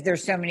 because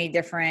there's so many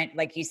different,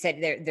 like you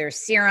said, there's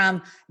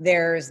serum,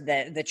 there's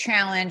the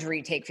challenge where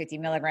you take 50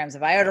 milligrams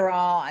of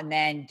iodoral and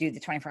then do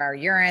the 24-hour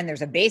urine.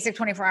 There's a basic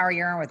 24-hour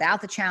urine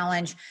without the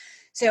challenge.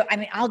 So,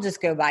 I'll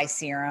just go by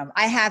serum.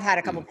 I have had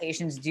a couple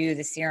patients do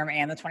the serum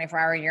and the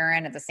 24-hour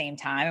urine at the same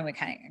time, and we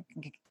kind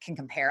of can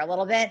compare a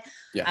little bit.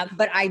 Yeah.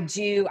 But I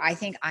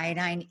think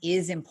iodine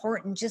is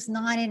important, just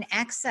not in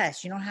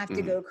excess. You don't have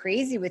to go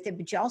crazy with it,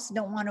 but you also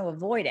don't want to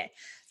avoid it.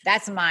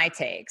 That's my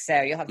take.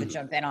 So you'll have to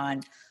jump in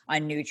on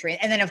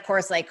nutrients. And then of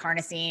course, like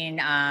carnosine,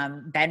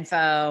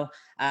 benfo,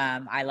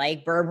 I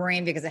like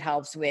berberine because it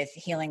helps with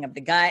healing of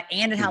the gut,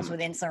 and it helps with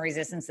insulin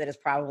resistance that is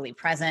probably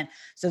present.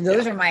 So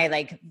those are my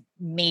like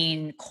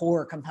main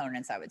core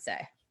components, I would say.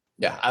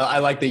 Yeah, I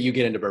like that you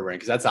get into berberine,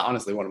 because that's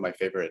honestly one of my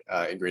favorite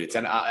ingredients.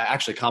 And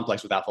actually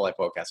complex with alpha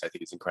lipoic acid, I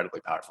think it's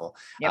incredibly powerful.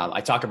 Yep.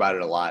 I talk about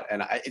it a lot.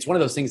 And it's one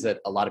of those things that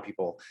a lot of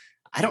people,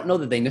 I don't know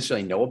that they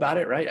necessarily know about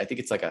it, right? I think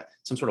it's like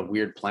some sort of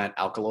weird plant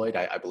alkaloid.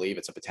 I believe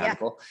it's a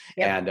botanical.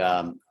 Yeah. Yep.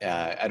 And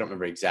I don't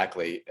remember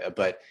exactly,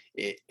 but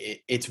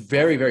it's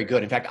very, very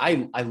good. In fact,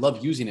 I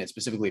love using it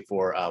specifically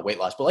for weight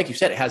loss. But like you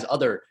said, it has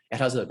other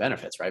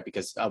benefits, right?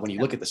 Because when you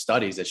look at the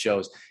studies, it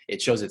shows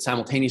it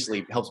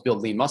simultaneously helps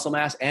build lean muscle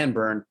mass and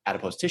burn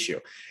adipose tissue.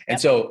 And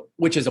so,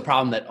 which is a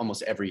problem that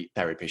almost every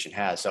thyroid patient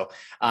has. So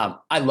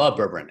I love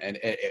berberine. And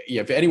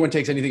if anyone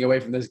takes anything away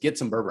from this, get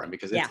some berberine,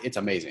 because it's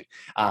amazing.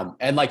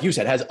 And like you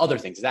said, it has other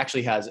things. It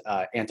actually has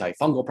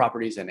antifungal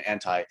properties and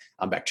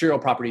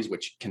antibacterial properties,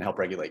 which can help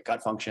regulate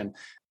gut function.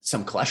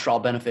 Some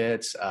cholesterol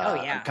benefits.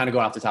 I'm kind of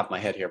going off the top of my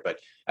head here, but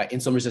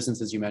insulin resistance,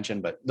 as you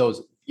mentioned, but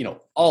those,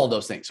 all of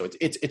those things. So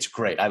it's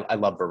great. I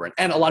love berberine,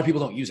 and a lot of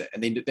people don't use it,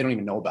 and they don't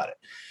even know about it.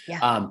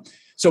 Yeah.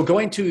 So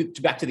going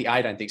back to the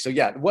iodine thing. So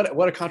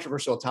what a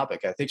controversial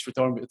topic. Thanks for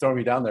throwing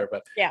me down there,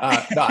 but no,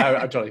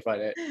 I'm totally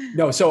fine.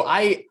 No, so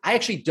I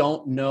actually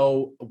don't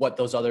know what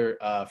those other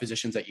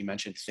physicians that you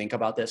mentioned think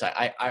about this.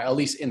 I at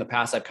least in the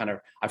past,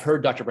 I've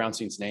heard Dr.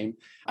 Brownstein's name.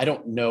 I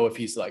don't know if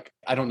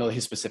I don't know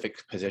his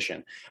specific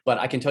position, but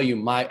I can tell you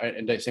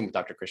and same with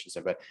Dr.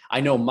 Christensen, but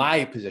I know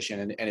my position,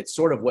 and it's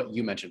sort of what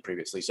you mentioned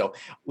previously. So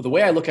the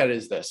way I look at it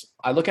is this: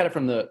 I look at it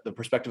from the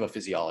perspective of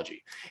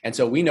physiology. And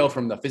so we know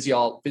from the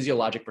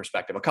physiologic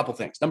perspective, a couple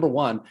things. Number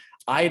one,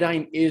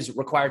 iodine is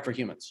required for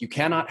humans. You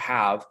cannot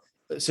have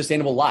a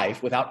sustainable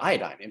life without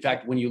iodine. In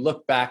fact, when you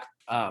look back,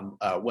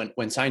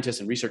 when scientists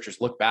and researchers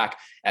look back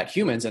at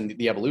humans and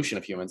the evolution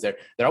of humans, they're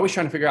always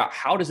trying to figure out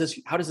how does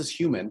this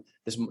human,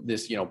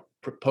 this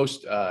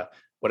post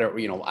whatever,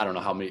 I don't know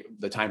how many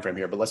the time frame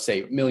here, but let's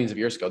say millions of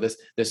years ago, this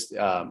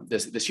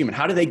human,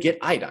 how do they get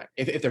iodine?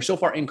 If they're so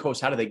far in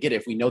coast, how do they get it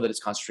if we know that it's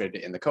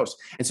concentrated in the coast?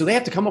 And so they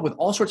have to come up with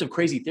all sorts of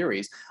crazy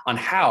theories on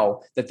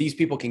how that these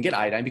people can get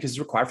iodine, because it's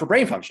required for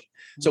brain function.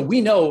 So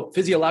we know,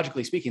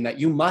 physiologically speaking, that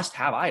you must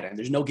have iodine.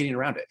 There's no getting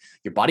around it.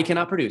 Your body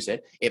cannot produce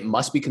it. It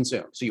must be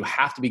consumed. So you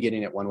have to be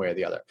getting it one way or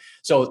the other.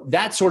 So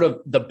that's sort of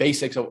the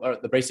basics of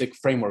the basic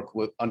framework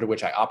under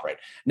which I operate.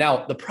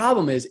 Now, the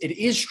problem is, it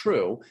is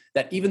true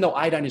that even though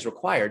iodine is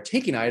required,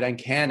 taking iodine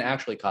can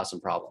actually cause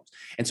some problems.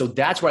 And so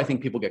that's where I think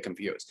people get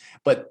confused.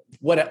 But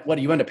what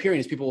you end up hearing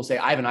is people will say,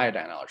 I have an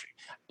iodine allergy.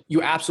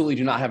 You absolutely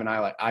do not have an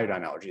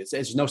iodine allergy.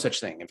 It's no such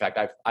thing. In fact,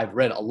 I've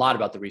read a lot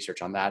about the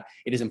research on that.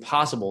 It is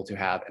impossible to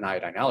have an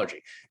iodine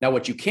allergy. Now,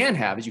 what you can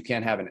have is you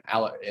can have an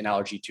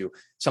allergy to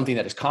something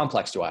that is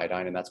complex to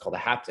iodine, and that's called a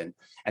hapten.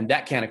 And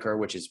that can occur,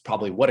 which is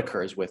probably what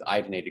occurs with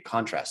iodinated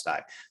contrast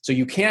dye. So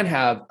you can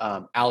have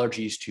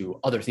allergies to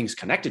other things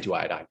connected to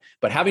iodine,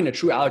 but having a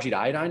true allergy to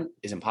iodine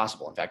is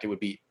impossible. In fact, you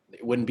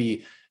wouldn't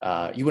be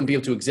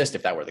able to exist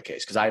if that were the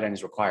case, because iodine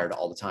is required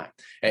all the time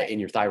in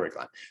your thyroid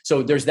gland.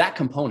 So there's that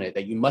component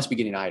that you must be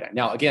getting iodine.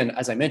 Now, again,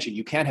 as I mentioned,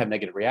 you can have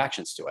negative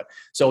reactions to it.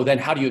 So then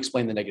how do you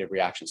explain the negative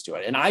reactions to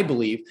it? And I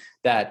believe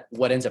that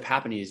what ends up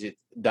happening is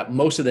that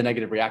most of the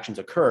negative reactions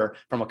occur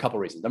from a couple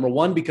reasons. Number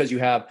one, because you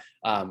have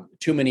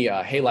too many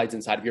halides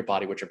inside of your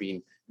body, which are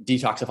being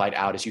detoxified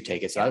out as you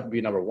take it. So that would be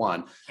number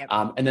one. Yep.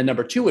 And then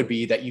number two would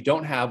be that you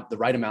don't have the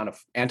right amount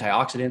of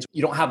antioxidants.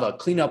 You don't have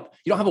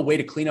a way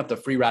to clean up the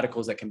free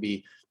radicals that can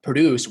be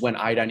produced when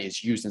iodine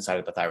is used inside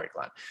of the thyroid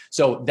gland.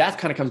 So that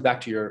kind of comes back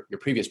to your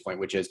previous point,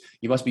 which is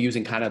you must be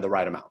using kind of the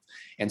right amount.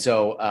 And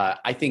so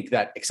I think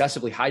that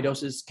excessively high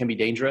doses can be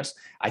dangerous.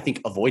 I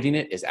think avoiding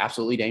it is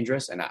absolutely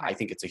dangerous. And I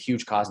think it's a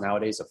huge cause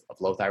nowadays of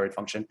low thyroid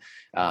function.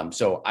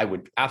 So I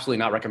would absolutely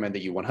not recommend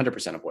that you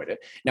 100% avoid it.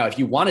 Now, if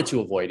you wanted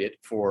to avoid it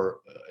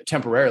for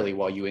temporarily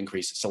while you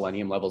increase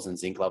selenium levels and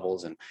zinc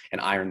levels and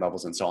iron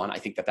levels and so on, I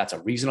think that that's a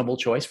reasonable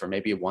choice for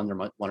maybe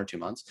 1 or 2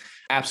 months.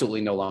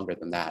 Absolutely no longer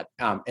than that.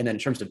 And then in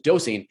terms of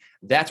dosing,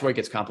 that's where it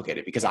gets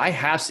complicated, because I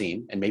have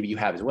seen, and maybe you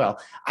have as well,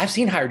 I've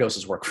seen higher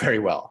doses work very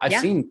well. I've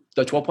seen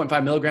the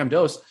 12.5 milligram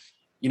dose,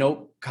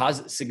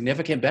 cause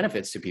significant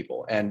benefits to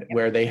people. And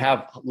where they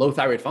have low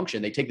thyroid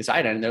function, they take this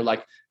iodine and they're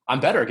like, I'm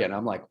better again.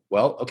 I'm like,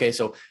 well, okay,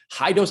 so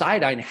high dose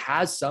iodine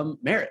has some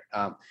merit.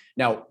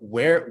 Now,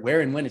 where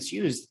and when it's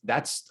used,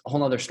 that's a whole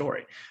nother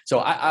story. So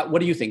what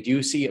do you think? Do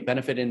you see a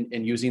benefit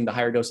in using the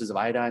higher doses of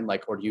iodine,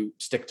 or do you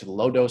stick to the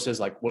low doses?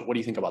 What do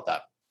you think about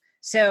that?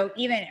 So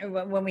even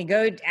when we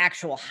go to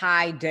actual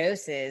high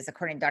doses,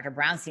 according to Dr.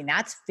 Brownstein,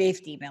 that's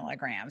 50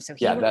 milligrams. So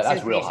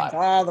that's real high.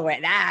 All the way.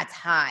 That's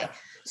high. Yeah.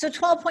 So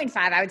 12.5,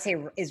 I would say,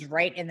 is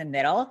right in the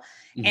middle.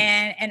 Mm-hmm.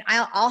 And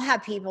I'll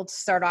have people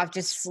start off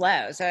just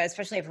slow. So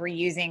especially if we're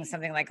using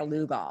something like a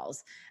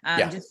Lugol's,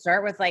 just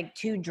start with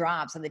 2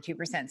 drops of the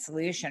 2%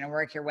 solution and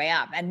work your way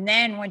up. And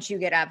then once you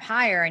get up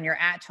higher and you're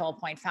at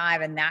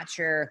 12.5 and that's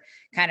your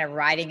kind of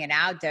riding it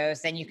out dose,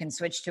 then you can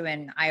switch to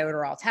an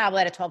iodoral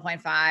tablet at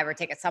 12.5 or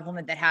take a supplement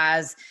that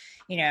has,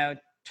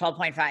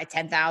 12.5,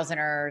 10,000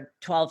 or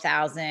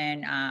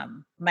 12,000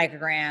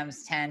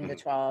 micrograms, 10 to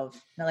 12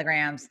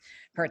 milligrams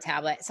per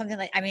tablet, something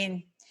like,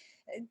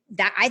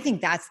 that. I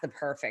think that's the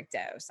perfect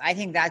dose. I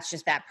think that's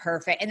just that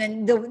perfect. And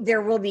then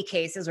there will be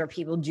cases where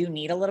people do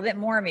need a little bit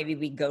more. Maybe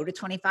we go to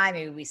 25,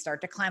 maybe we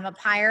start to climb up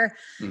higher,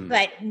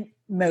 but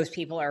most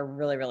people are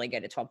really, really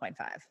good at 12.5.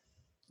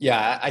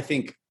 Yeah, I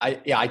think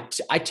I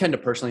tend to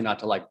personally not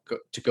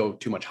to go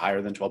too much higher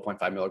than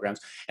 12.5 milligrams.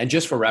 And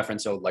just for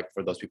reference, so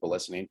for those people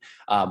listening,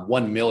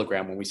 1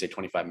 milligram, when we say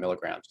 25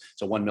 milligrams,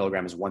 so 1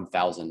 milligram is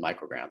 1,000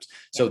 micrograms.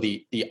 So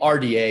the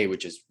RDA,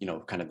 which is,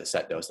 kind of the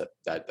set dose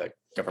that the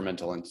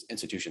governmental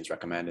institutions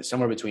recommend, is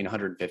somewhere between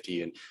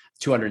 150 and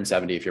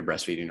 270 if you're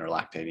breastfeeding or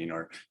lactating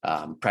or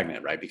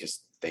pregnant, right?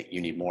 Because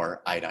you need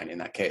more iodine in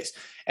that case.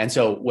 And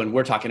so when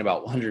we're talking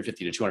about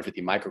 150 to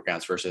 250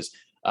 micrograms versus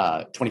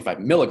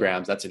 25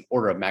 milligrams, that's an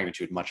order of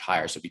magnitude much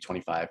higher. So it'd be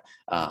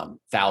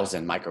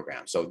 25,000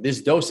 micrograms. So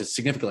this dose is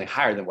significantly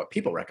higher than what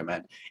people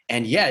recommend.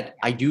 And yet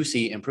I do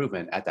see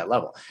improvement at that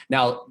level.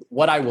 Now,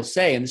 what I will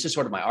say, and this is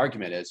sort of my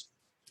argument, is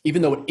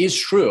even though it is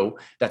true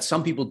that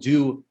some people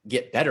do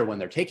get better when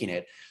they're taking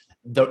it,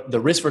 the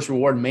risk versus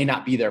reward may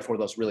not be there for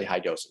those really high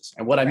doses.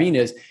 And what I mean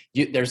is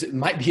it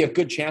might be a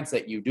good chance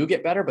that you do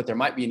get better, but there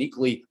might be an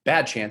equally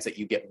bad chance that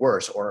you get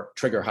worse or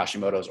trigger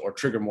Hashimoto's or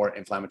trigger more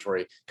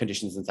inflammatory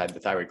conditions inside the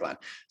thyroid gland.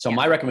 So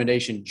my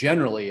recommendation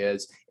generally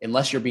is,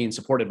 unless you're being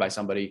supported by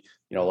somebody,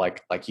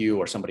 like you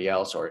or somebody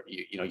else, or,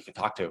 you can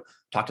talk to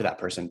that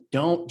person,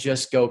 don't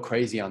just go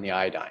crazy on the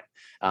iodine.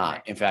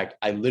 In fact,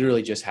 I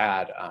literally just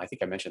had, I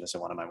think I mentioned this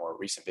in one of my more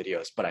recent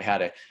videos, but I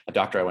had a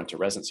doctor I went to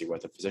residency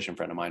with, a physician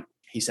friend of mine.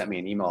 He sent me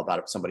an email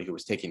about somebody who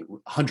was taking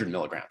 100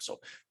 milligrams. So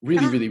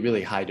really, really,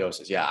 really high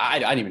doses. Yeah. I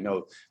didn't even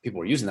know people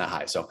were using that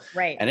high. So,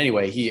 and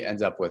anyway, he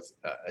ends up with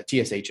a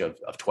TSH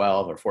of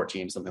 12 or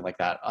 14, something like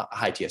that. A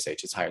high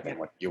TSH is higher than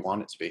what you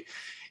want it to be.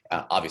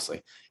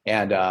 Obviously.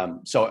 And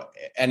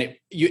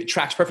it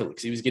tracks perfectly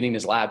because he was getting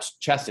his labs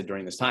tested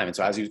during this time. And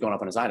so as he was going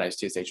up on his iodine, his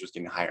TSH was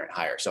getting higher and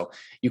higher. So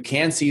you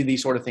can see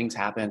these sort of things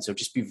happen. So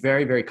just be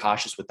very, very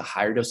cautious with the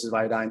higher doses of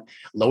iodine.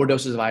 Lower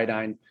doses of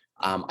iodine,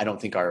 I don't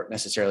think are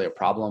necessarily a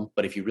problem,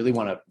 but if you really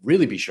want to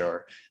really be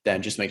sure,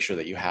 then just make sure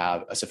that you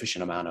have a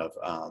sufficient amount of,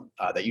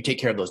 that you take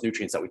care of those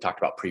nutrients that we talked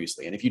about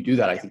previously. And if you do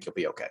that, I think you'll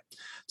be okay.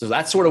 So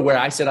that's sort of where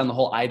I sit on the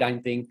whole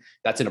iodine thing.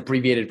 That's an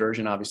abbreviated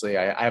version. Obviously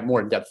I have more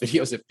in-depth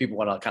videos if people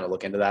want to kind of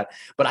look into that,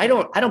 but I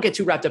don't get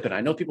too wrapped up in it.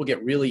 I know people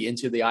get really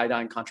into the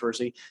iodine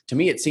controversy. To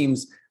me, it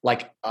seems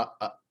like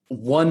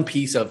one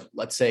piece of,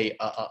 let's say,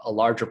 a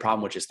larger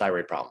problem, which is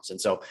thyroid problems.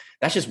 And so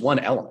that's just one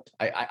element.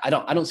 I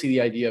don't see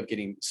the idea of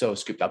getting so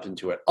scooped up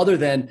into it, other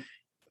than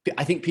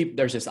I think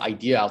there's this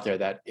idea out there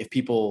that if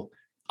people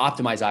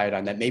optimize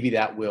iodine, that maybe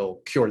that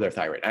will cure their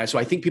thyroid. And so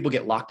I think people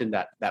get locked in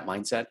that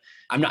mindset.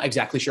 I'm not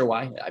exactly sure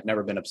why. I've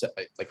never been upset,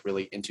 like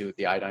really into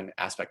the iodine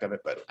aspect of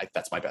it, but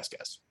that's my best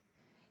guess.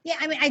 Yeah,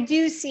 I mean, I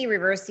do see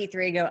reverse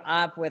T3 go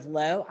up with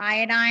low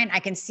iodine. I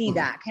can see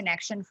that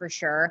connection for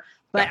sure.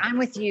 But I'm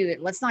with you.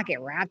 Let's not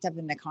get wrapped up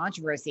in the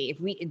controversy. If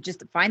we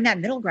just find that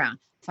middle ground,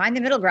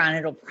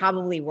 it'll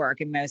probably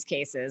work in most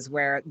cases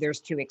where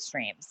there's two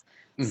extremes.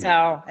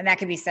 So, and that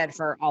can be said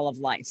for all of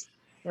life,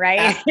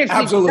 right?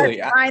 Absolutely.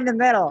 Find the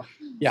middle.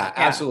 Yeah,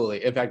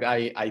 absolutely. In fact,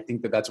 I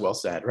think that's well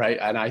said, right?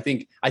 And I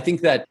think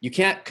that you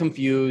can't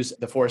confuse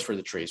the forest for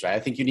the trees, right? I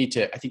think you need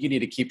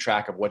to keep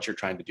track of what you're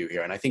trying to do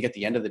here. And I think at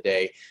the end of the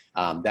day,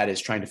 that is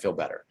trying to feel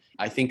better.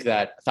 I think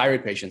that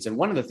thyroid patients, and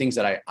one of the things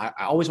that I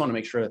always want to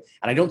make sure, and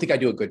I don't think I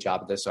do a good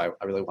job of this, so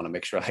I really want to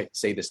make sure I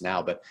say this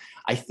now, but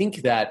I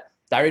think that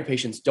thyroid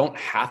patients don't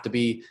have to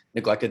be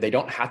neglected. They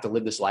don't have to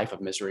live this life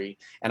of misery.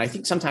 And I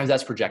think sometimes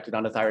that's projected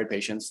onto thyroid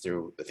patients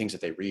through the things that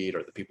they read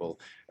or the people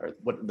or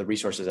what the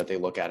resources that they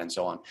look at and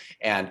so on.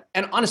 And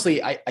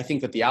honestly, I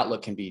think that the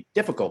outlook can be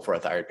difficult for a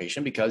thyroid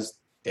patient because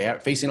they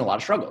are facing a lot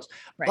of struggles.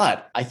 Right.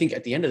 But I think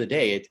at the end of the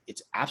day,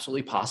 it's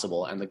absolutely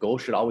possible. And the goal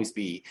should always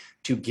be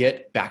to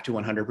get back to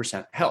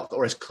 100% health,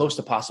 or as close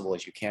to possible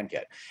as you can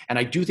get. And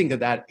I do think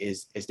that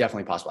is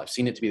definitely possible. I've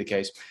seen it to be the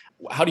case.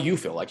 How do you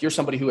feel? Like, you're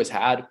somebody who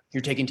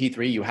you're taking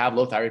T3, you have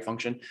low thyroid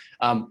function.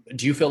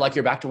 Do you feel like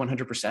you're back to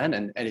 100%?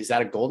 And is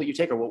that a goal that you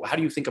take, or how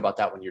do you think about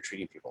that when you're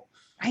treating people?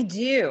 I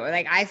do.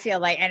 Like, I feel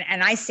like,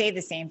 and I say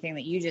the same thing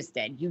that you just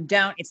did.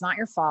 It's not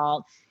your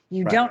fault.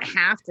 You don't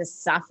have to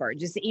suffer.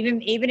 Just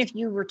even if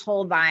you were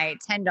told by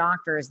 10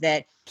 doctors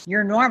that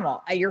you're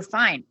normal, you're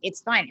fine, it's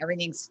fine,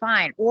 everything's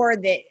fine. Or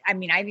that, I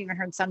mean, I've even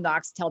heard some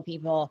docs tell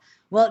people,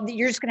 well,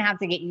 you're just going to have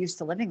to get used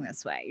to living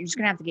this way. You're just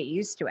going to have to get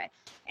used to it.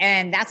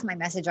 And that's my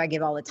message I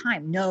give all the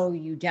time. No,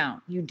 you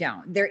don't. You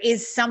don't. There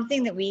is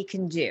something that we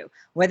can do,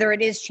 whether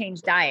it is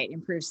change diet,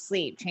 improve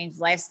sleep, change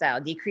lifestyle,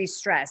 decrease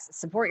stress,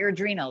 support your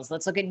adrenals.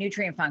 Let's look at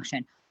nutrient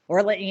function.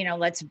 Or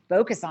let's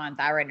focus on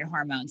thyroid and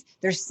hormones.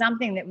 There's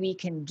something that we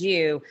can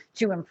do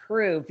to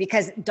improve,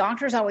 because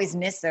doctors always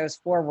miss those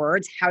 4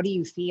 words. How do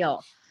you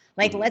feel?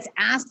 Like, let's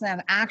ask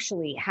them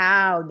actually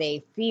how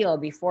they feel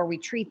before we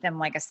treat them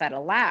like a set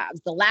of labs.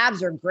 The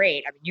labs are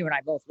great. I mean, you and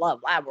I both love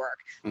lab work.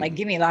 Like,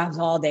 give me labs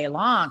all day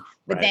long,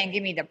 but then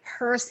give me the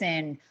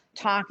person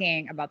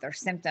talking about their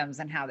symptoms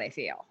and how they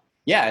feel.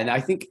 Yeah. And I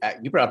think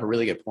you brought up a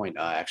really good point.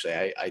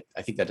 Actually,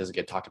 I think that doesn't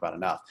get talked about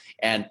enough.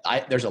 And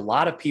there's a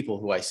lot of people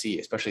who I see,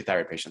 especially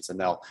thyroid patients, and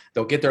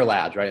they'll get their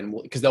labs, right? And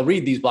because they'll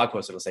read these blog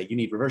posts that'll say, you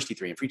need reverse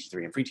T3 and free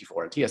T3 and free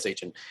T4 and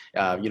TSH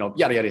and,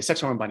 yada, yada,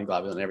 sex hormone binding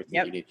globulin and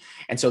everything you need.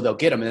 And so they'll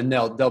get them, and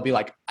then they'll be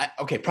like,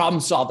 okay,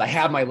 problem solved. I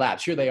have my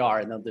labs. Here they are.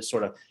 And they'll just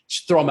sort of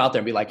throw them out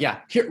there and be like,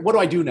 yeah, here, what do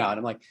I do now? And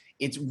I'm like,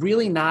 it's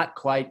really not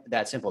quite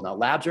that simple. Now,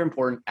 labs are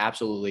important,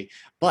 absolutely,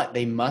 but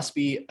they must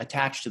be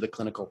attached to the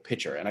clinical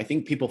picture. And I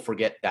think people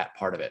forget that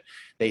part of it.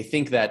 They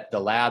think that the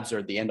labs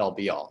are the end all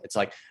be all. It's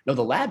like, no,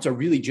 the labs are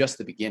really just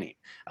the beginning.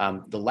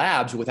 The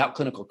labs without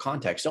clinical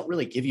context don't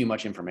really give you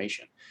much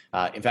information.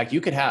 In fact,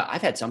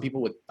 I've had some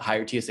people with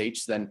higher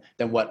TSH than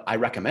what I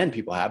recommend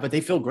people have, but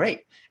they feel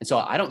great. And so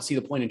I don't see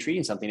the point in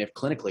treating something if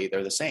clinically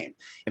they're the same.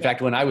 In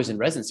fact, when I was in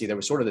residency, there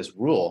was sort of this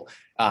rule.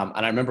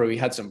 And I remember I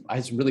had some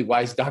really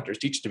wise doctors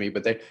teach it to me,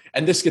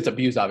 and this gets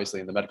abused obviously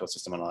in the medical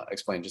system, and I'll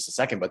explain in just a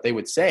second, but they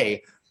would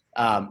say,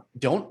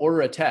 don't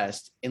order a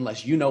test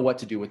unless you know what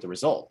to do with the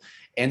result.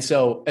 And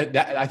so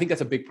I think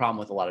that's a big problem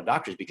with a lot of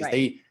doctors, because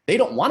they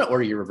don't want to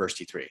order your reverse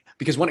T3,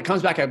 because when it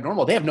comes back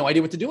abnormal, they have no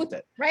idea what to do with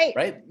it.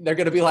 Right. They're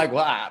going to be like,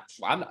 well,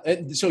 I'm not.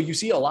 So you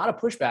see a lot of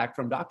pushback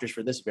from doctors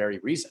for this very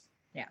reason.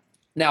 Yeah.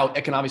 Now,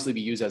 it can obviously be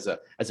used as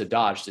a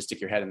dodge to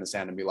stick your head in the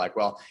sand and be like,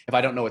 well, if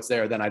I don't know what's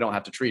there, then I don't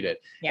have to treat it.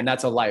 Yeah. And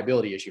that's a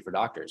liability issue for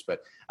doctors.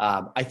 But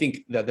I think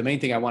that the main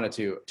thing I wanted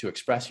to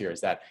express here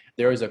is that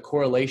there is a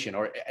correlation,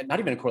 or not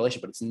even a correlation,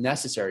 but it's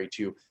necessary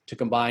to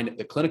combine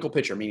the clinical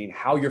picture, meaning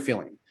how you're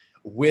feeling,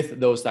 with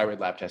those thyroid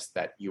lab tests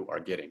that you are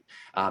getting.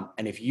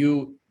 And if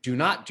you do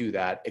not do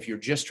that, if you're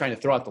just trying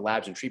to throw out the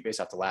labs and treat based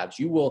off the labs,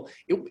 you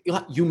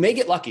may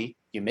get lucky.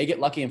 You may get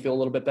lucky and feel a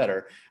little bit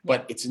better,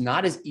 but it's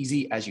not as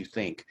easy as you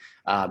think.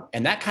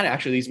 And that kind of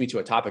actually leads me to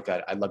a topic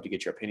that I'd love to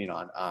get your opinion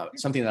on.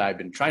 Something that I've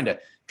been trying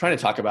to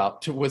talk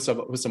about with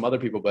some other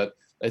people, but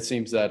it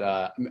seems that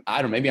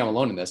I don't know, maybe I'm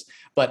alone in this.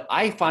 But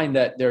I find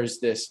that there's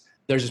this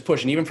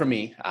push, and even for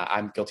me,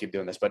 I'm guilty of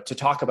doing this, but to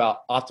talk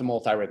about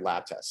optimal thyroid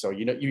lab tests. So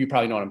you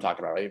probably know what I'm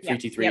talking about, right? Free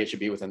T3, it should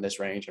be within this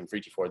range, and free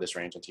T4 this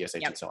range, and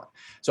TSH and so on.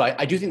 So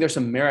I do think there's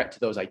some merit to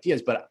those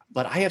ideas, but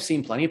I have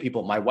seen plenty of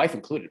people, my wife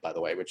included, by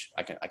the way, which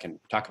I can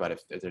talk about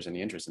if there's any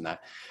interest in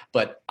that.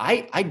 But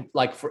I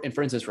like, for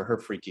instance, for her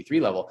free T3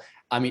 level,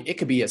 I mean, it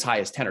could be as high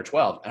as 10 or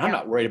 12, and I'm Yeah.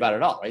 not worried about it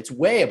at all, right? It's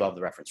way above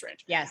the reference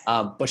range. Yes.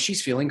 But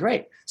she's feeling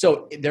great.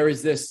 So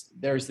there's this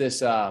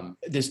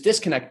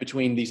disconnect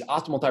between these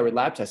optimal thyroid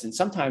lab tests and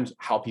sometimes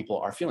how people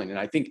are feeling. And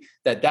I think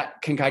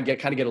that can kind of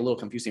get a little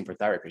confusing for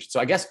thyroid patients. So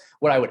I guess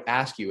what I would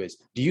ask you is,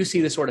 do you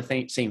see this sort of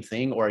same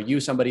thing? Or are you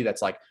somebody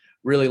that's like,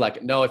 really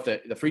like, no, if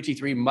the free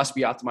T3 must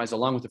be optimized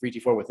along with the free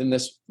T4 within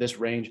this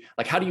range?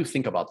 Like, how do you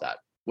think about that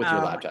with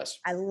your lab test?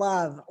 I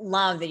love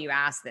that you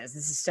asked this.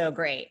 This is so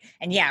great.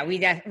 And yeah, we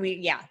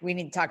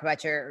need to talk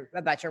about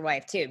your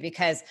wife too,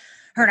 because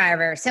her and I are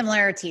very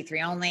similar,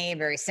 T3 only,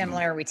 very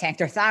similar. We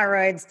tanked our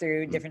thyroids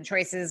through different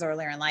choices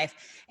earlier in life.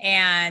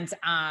 And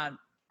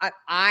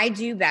I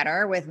do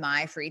better with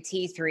my free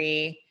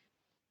T3,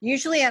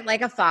 usually at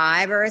like a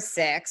 5 or a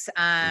 6. So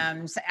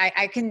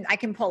I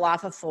can pull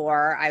off a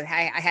 4.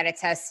 I had it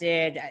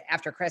tested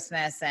after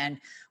Christmas and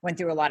went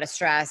through a lot of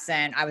stress,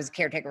 and I was a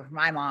caretaker for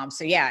my mom.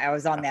 So yeah, I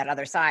was on that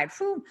other side.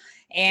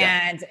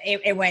 And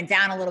it went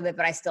down a little bit,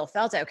 but I still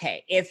felt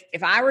okay.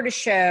 If I were to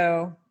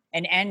show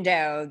an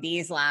endo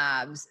these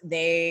labs,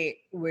 they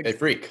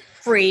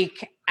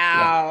freak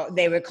out. Yeah.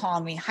 They would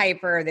call me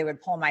hyper. They would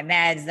pull my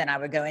meds. Then I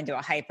would go into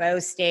a hypo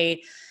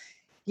state.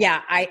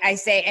 Yeah, I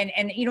say,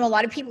 and you know, a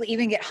lot of people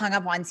even get hung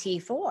up on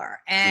T4,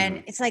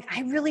 and it's like,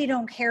 I really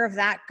don't care if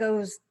that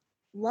goes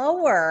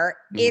lower.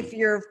 If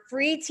your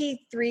free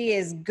T3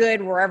 is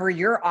good wherever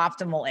your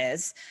optimal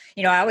is.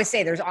 You know, I always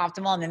say there's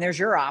optimal and then there's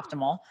your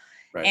optimal.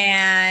 Right.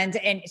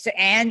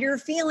 And you're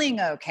feeling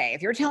okay.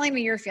 If you're telling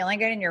me you're feeling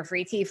good and your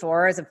free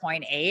T4 is a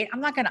 0.8,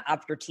 I'm not going to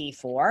up your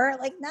T4.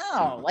 Like,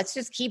 no, let's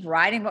just keep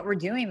riding what we're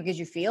doing because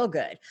you feel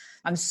good.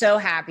 I'm so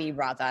happy you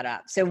brought that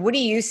up. So what do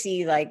you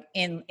see like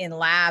in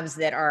labs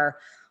that are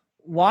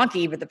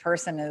wonky, but the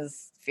person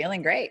is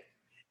feeling great?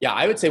 Yeah,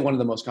 I would say one of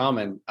the most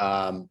common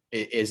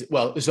is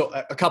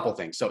a couple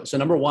things. So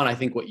number one, I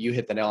think what you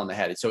hit the nail on the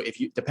head. So if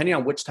you, depending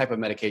on which type of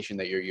medication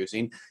that you're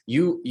using,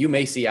 you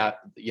may see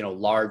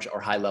large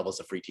or high levels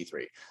of free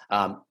T3.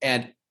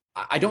 And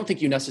I don't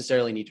think you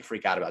necessarily need to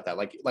freak out about that.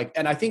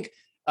 And I think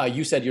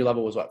you said your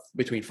level was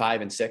between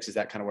 5 and 6. Is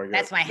that kind of where you're?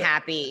 That's my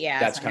happy. Yeah.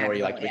 That's kind of where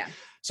you like to be. Yeah.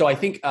 So I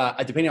think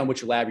depending on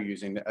which lab you're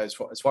using, as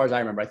far as I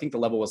remember, I think the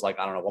level was like,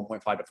 I don't know,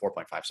 1.5 to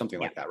 4.5, something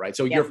like that, right?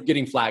 So you're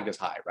getting flagged as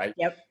high, right?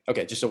 Yep.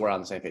 Okay, just so we're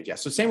on the same page. Yeah.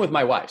 So same with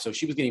my wife. So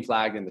she was getting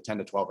flagged in the 10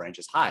 to 12 range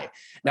as high.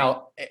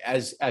 Now,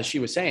 as she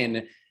was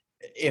saying,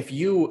 if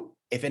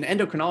an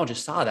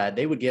endocrinologist saw that,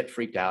 they would get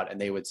freaked out and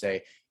they would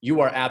say, you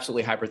are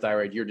absolutely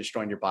hyperthyroid. You're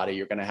destroying your body.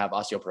 You're going to have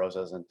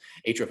osteoporosis and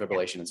atrial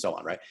fibrillation and so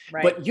on, right?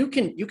 But you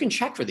can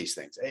check for these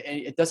things. And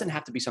it doesn't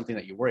have to be something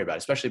that you worry about,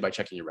 especially by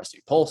checking your resting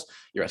pulse,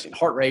 your resting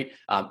heart rate.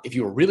 If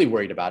you were really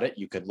worried about it,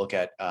 you could look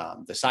at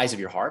the size of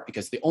your heart,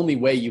 because the only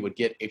way you would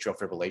get atrial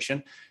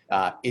fibrillation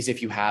is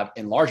if you have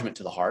enlargement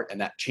to the heart,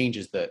 and that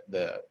changes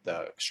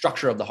the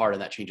structure of the heart,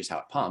 and that changes how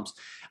it pumps.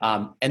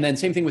 And then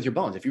same thing with your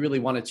bones. If you really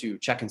wanted to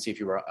check and see if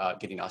you were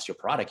getting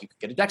osteoporotic, you could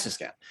get a DEXA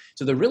scan.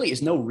 So there really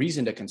is no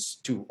reason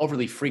to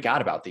overly freak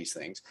out about these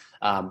things,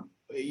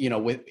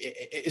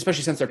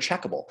 especially since they're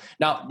checkable.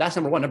 Now, that's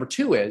number one. Number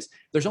two is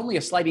there's only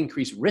a slight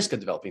increased risk of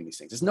developing these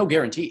things. There's no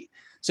guarantee.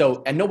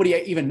 So, and nobody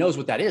even knows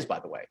what that is, by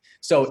the way.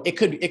 So it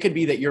could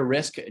be that your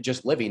risk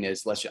just living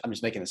is, I'm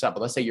just making this up,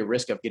 but let's say your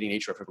risk of getting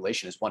atrial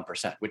fibrillation is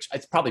 1%, which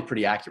it's probably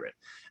pretty accurate.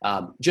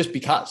 Just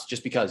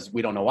because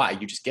we don't know why,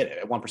 you just get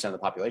it. 1% of the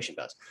population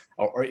does,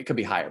 or it could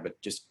be higher, but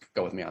just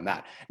go with me on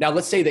that. Now,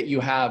 let's say that you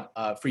have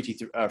free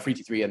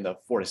T3 in the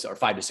 4 to or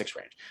 5 to 6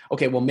 range.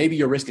 Okay, well, maybe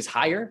your risk is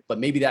higher, but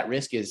maybe that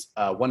risk is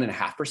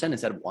 1.5%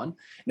 instead of 1.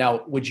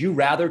 Now, would you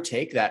rather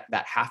take that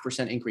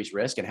 0.5% increased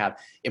risk and have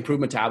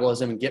improved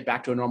metabolism and get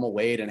back to a normal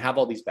weight and have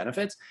all these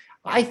benefits?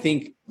 I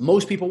think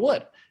most people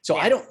would. So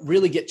I don't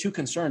really get too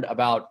concerned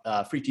about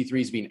free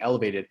T3s being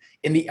elevated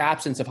in the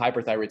absence of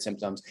hyperthyroid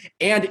symptoms.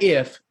 And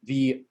if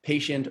the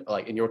patient,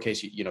 like in your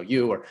case,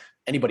 you or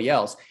anybody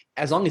else,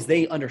 as long as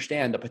they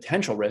understand the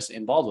potential risks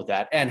involved with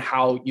that and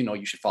how,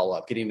 you should follow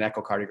up, getting an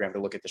echocardiogram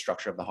to look at the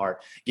structure of the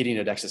heart, getting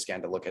a DEXA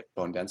scan to look at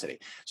bone density.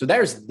 So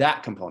there's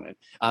that component.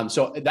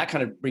 So that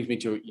kind of brings me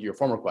to your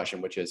former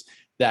question, which is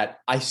that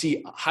I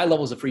see high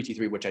levels of free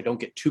T3, which I don't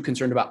get too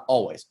concerned about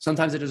always.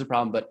 Sometimes it is a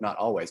problem, but not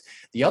always.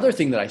 The other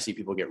thing that I see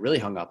people get really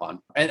hung up on,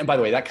 and by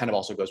the way, that kind of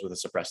also goes with the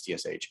suppressed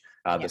TSH,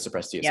 the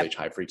suppressed TSH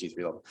high free T3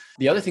 level.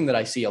 The other thing that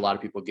I see a lot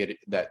of people get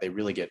that they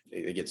really get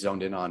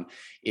zoned in on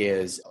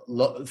is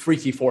free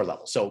T4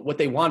 level. So what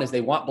they want is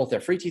they want both their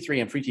free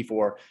T3 and free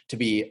T4 to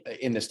be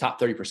in this top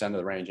 30% of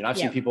the range. And I've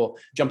seen people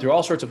jump through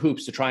all sorts of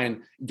hoops to try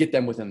and get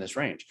them within this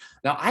range.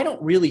 Now, I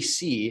don't really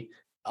see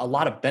a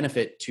lot of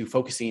benefit to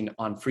focusing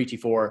on free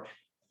T4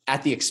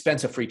 at the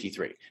expense of free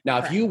T3. Now,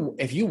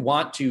 if you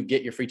want to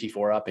get your free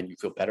T4 up and you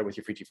feel better with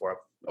your free T4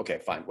 up, okay,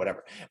 fine,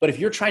 whatever. But if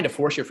you're trying to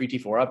force your free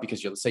T4 up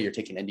because let's say you're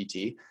taking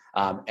NDT,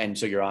 and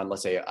so you're on,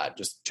 let's say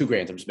just 2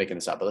 grains, I'm just making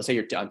this up, but let's say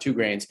you're on 2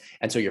 grains,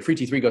 and so your free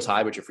T3 goes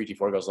high, but your free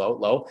T4 goes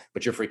low,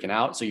 but you're freaking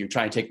out. So you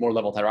try and take more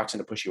levothyroxine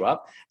to push you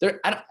up.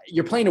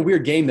 You're playing a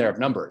weird game there of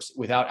numbers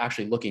without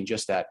actually looking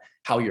just at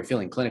how you're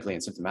feeling clinically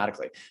and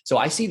symptomatically. So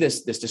I see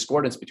this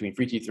discordance between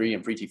free T3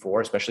 and free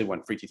T4, especially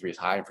when free T3 is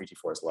high and free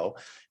T4 is low,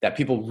 that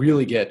people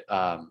really get,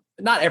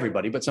 not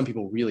everybody, but some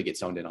people really get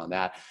zoned in on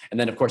that. And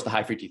then of course the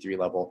high free T3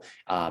 level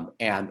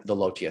and the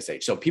low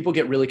TSH. So people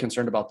get really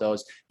concerned about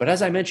those. But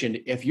as I mentioned,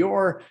 if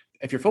you're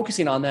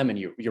focusing on them and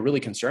you're really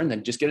concerned,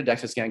 then just get a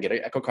DEXA scan, get an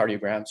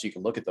echocardiogram so you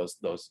can look at those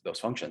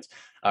functions,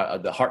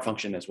 the heart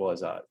function as well as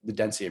the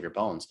density of your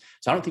bones.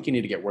 So I don't think you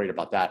need to get worried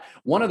about that.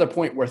 One other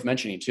point worth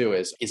mentioning too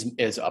is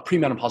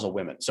premenopausal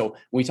women. So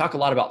when we talk a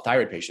lot about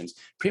thyroid patients,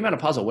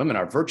 premenopausal women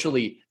are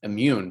virtually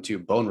immune to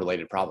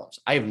bone-related problems.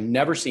 I have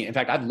never seen, in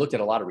fact, I've looked at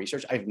a lot of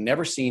research. I've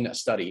never seen a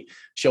study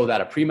show that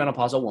a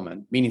premenopausal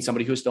woman, meaning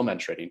somebody who's still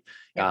menstruating,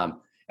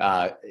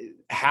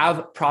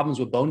 have problems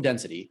with bone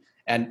density.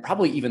 And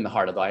probably even the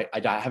heart, although I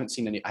haven't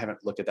seen any, I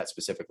haven't looked at that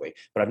specifically,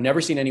 but I've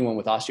never seen anyone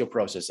with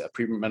osteoporosis, a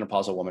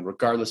premenopausal woman,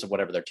 regardless of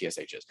whatever their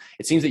TSH is.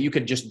 It seems that you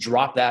could just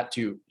drop that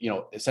to,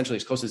 essentially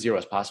as close to zero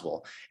as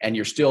possible, and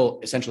you're still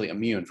essentially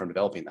immune from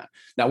developing that.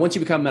 Now, once you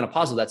become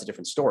menopausal, that's a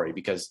different story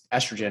because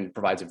estrogen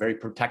provides a very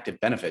protective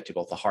benefit to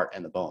both the heart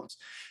and the bones.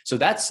 So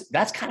that's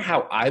kind of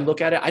how I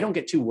look at it. I don't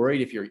get too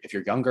worried if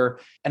you're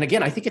younger. And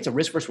again, I think it's a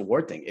risk versus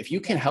reward thing. If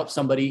you can help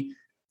somebody,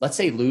 let's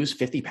say, lose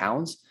 50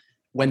 pounds,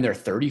 when they're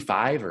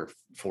 35 or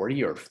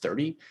 40 or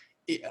 30,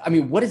 I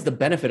mean, what is the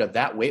benefit of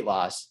that weight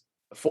loss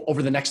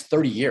over the next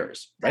 30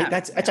 years, right?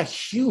 That's a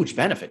huge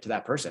benefit to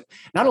that person.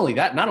 Not only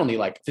that, not only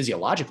like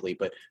physiologically,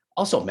 but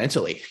also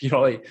mentally.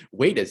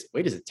 Weight is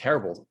a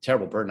terrible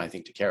burden, I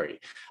think, to carry.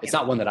 It's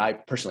not one that I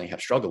personally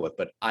have struggled with,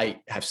 but I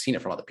have seen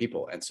it from other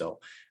people. And so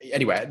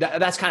anyway,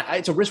 that's kind of,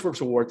 it's a risk versus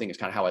reward thing is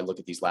kind of how I look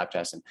at these lab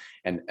tests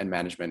and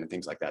management and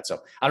things like that. So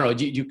I don't know,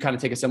 do you kind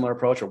of take a similar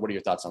approach, or what are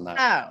your thoughts on that?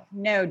 Oh,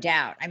 no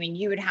doubt. I mean,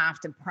 you would have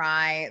to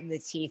pry the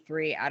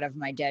T3 out of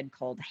my dead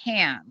cold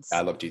hands.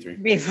 I love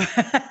T3.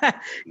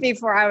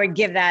 Before I would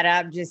give that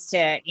up just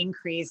to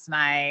decrease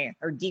my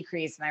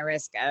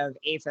risk of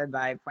AFib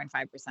by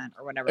 0.5%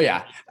 or whatever.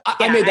 Yeah.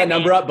 I made that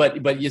number up, but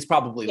it's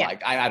probably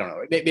like, I don't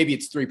know, maybe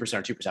it's 3%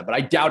 or 2%, but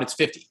I doubt it's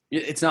 50.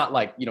 It's not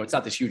like, it's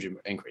not this huge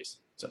increase.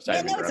 So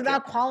it's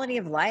about quality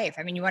of life.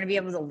 I mean, you want to be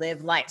able to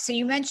live life. So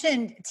you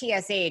mentioned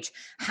TSH.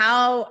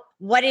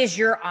 What is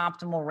your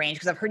optimal range?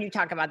 Because I've heard you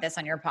talk about this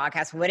on your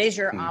podcast. What is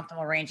your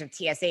optimal range of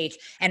TSH?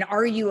 And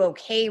are you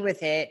okay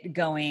with it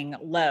going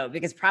low?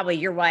 Because probably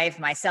your wife,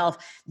 myself,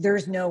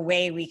 there's no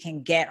way we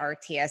can get our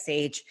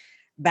TSH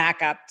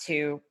back up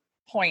to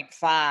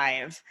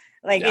 0.5.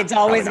 It's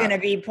always going to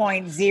be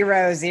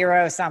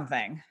 0.00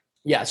 something.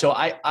 Yeah. So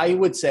I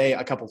would say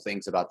a couple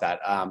things about that.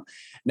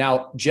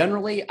 Now,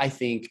 generally, I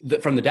think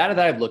that from the data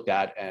that I've looked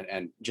at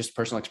and just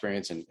personal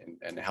experience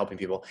and helping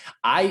people,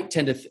 I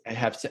tend to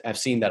have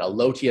seen that a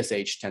low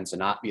TSH tends to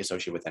not be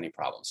associated with any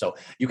problem. So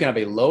you can have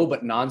a low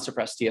but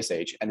non-suppressed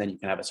TSH, and then you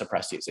can have a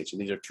suppressed TSH. And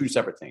these are two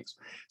separate things.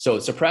 So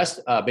suppressed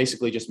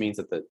basically just means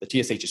that the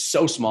TSH is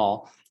so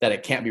small that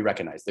it can't be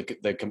recognized.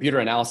 The computer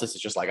analysis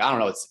is just like, I don't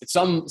know, it's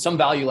some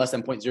value less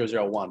than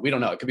 0.001. We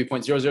don't know. It could be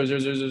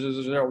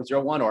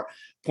 0.0000001 or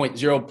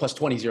 0.0 plus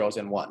 20 zeros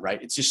and 1, right?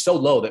 It's just so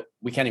low that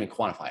we can't even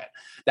quantify it.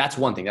 That's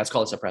one thing. That's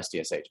called a suppressed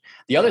TSH.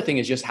 The other thing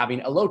is just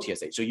having a low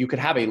TSH. So you could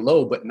have a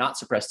low but not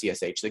suppressed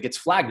TSH that gets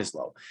flagged as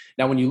low.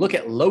 Now, when you look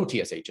at low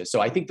TSHs,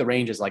 so I think the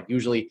range is like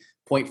usually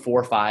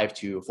 0.45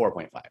 to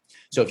 4.5.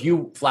 So if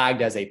you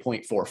flagged as a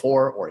 0.44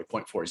 or a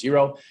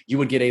 0.40, you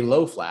would get a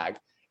low flag.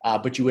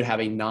 But you would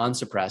have a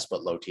non-suppressed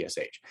but low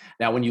TSH.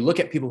 Now, when you look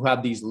at people who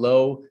have these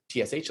low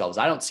TSH levels,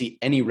 I don't see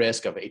any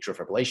risk of atrial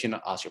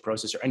fibrillation,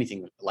 osteoporosis, or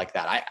anything like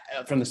that.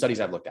 From the studies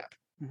I've looked at.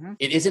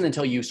 It isn't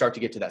until you start to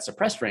get to that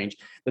suppressed range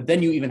that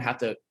then you even have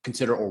to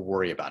consider or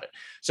worry about it.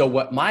 So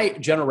what my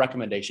general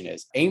recommendation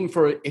is,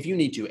 if you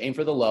need to, aim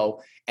for the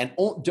low. And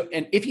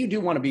if you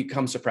do want to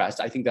become suppressed,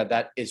 I think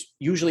that is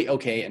usually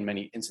okay in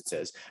many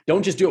instances.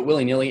 Don't just do it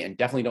willy-nilly, and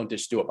definitely don't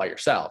just do it by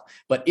yourself.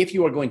 But if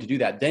you are going to do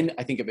that, then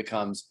I think it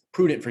becomes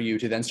prudent for you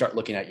to then start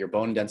looking at your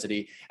bone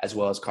density as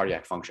well as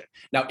cardiac function.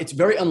 Now, it's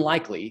very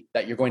unlikely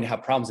that you're going to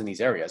have problems in these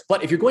areas.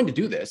 But if you're going to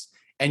do this,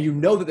 and you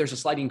know that there's a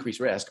slight increased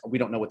risk, we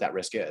don't know what that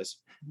risk is,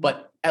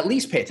 but at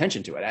least pay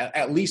attention to it.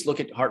 At least look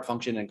at heart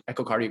function and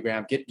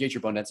echocardiogram, get your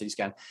bone density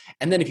scan.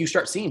 And then if you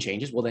start seeing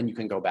changes, well, then you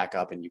can go back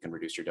up and you can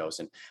reduce your dose.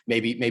 And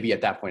maybe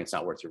at that point, it's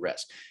not worth your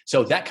risk.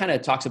 So that kind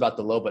of talks about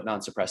the low but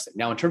non-suppressed.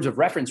 Now, in terms of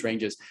reference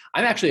ranges,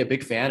 I'm actually a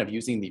big fan of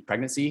using the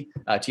pregnancy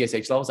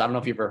TSH levels. I don't know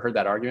if you've ever heard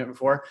that argument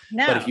before.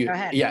 No, but go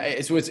ahead. Yeah,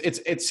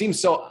 it seems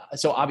so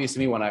obvious to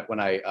me when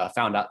I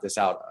found out this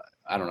out.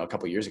 I don't know, a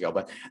couple of years ago,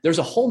 but there's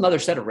a whole nother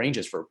set of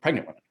ranges for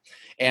pregnant women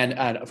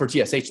and for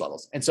TSH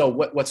levels. And so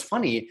what's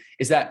funny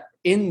is that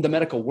in the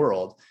medical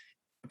world,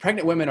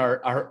 pregnant women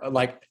are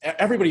like,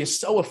 everybody is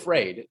so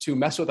afraid to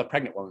mess with a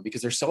pregnant woman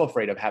because they're so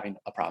afraid of having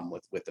a problem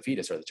with the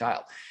fetus or the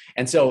child.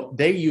 And so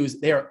they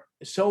are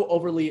so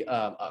overly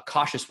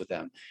cautious with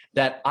them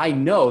that I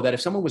know that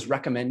if someone was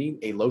recommending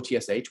a low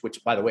TSH,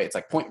 which by the way, it's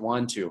like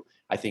 0.1 to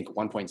I think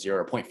 1.0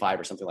 or 0.5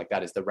 or something like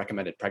that is the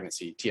recommended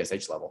pregnancy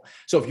TSH level.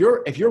 So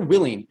if you're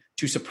willing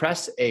to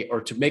suppress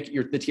or to make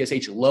the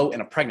TSH low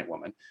in a pregnant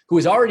woman who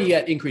is already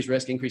at increased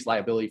risk, increased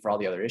liability for all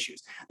the other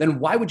issues, then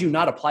why would you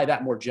not apply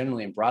that more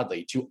generally and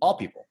broadly to all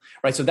people,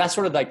 right? So that's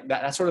sort of like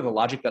that's sort of the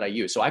logic that I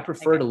use. So I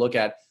prefer to look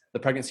at the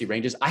pregnancy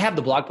ranges. I have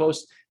the blog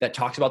post that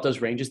talks about those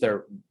ranges.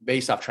 They're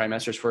based off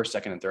trimesters, first,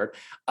 second, and third.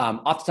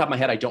 Off the top of my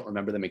head, I don't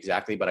remember them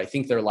exactly, but I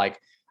think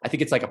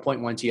it's like a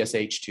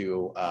 0.1 TSH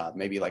to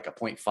maybe like a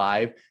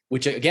 0.5,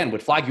 which again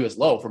would flag you as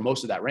low for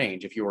most of that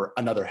range if you were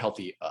another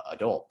healthy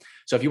adult.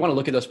 So if you want to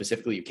look at those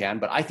specifically, you can.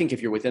 But I think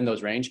if you're within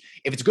those range,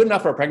 if it's good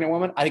enough for a pregnant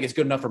woman, I think it's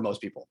good enough for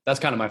most people. That's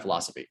kind of my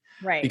philosophy.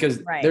 Right.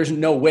 Because there's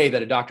no way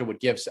that a doctor would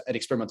give an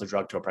experimental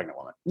drug to a pregnant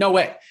woman. No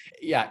way.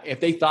 Yeah. If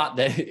they thought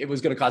that it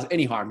was going to cause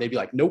any harm, they'd be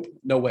like, nope,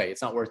 no way.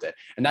 It's not worth it.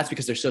 And that's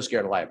because they're so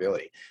scared of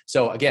liability.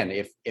 So again,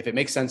 if it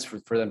makes sense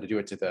for them to do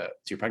it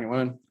to pregnant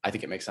women, I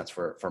think it makes sense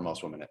for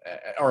most women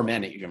or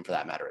men even for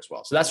that matter as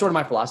well. So that's sort of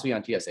my philosophy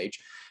on TSH.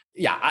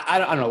 Yeah. I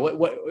don't know.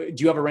 What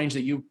do you have a range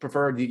that you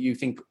prefer that you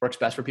think works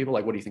best for people?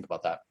 Like, what do you think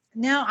about that?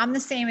 No, I'm the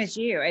same as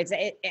you.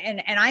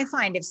 And I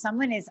find if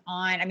someone is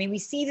on, I mean, we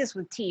see this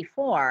with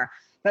T4,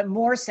 but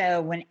more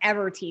so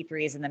whenever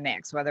T3 is in the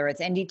mix, whether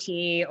it's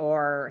NDT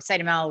or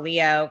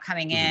cytomel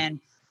coming in,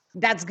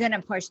 that's going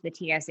to push the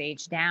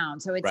TSH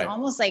down. So it's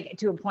almost like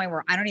to a point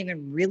where I don't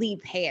even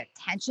really pay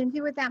attention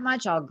to it that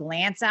much. I'll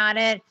glance at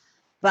it,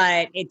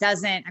 but it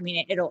doesn't, I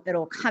mean,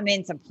 it'll come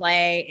into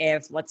play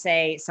if, let's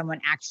say,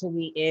 someone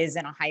actually is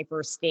in a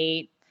hyper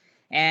state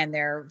and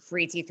their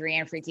free T3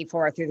 and free T4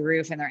 are through the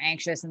roof and they're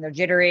anxious and they're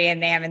jittery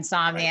and they have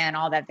insomnia and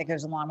all that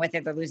goes along with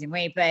it. They're losing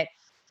weight. But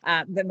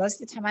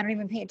most of the time I don't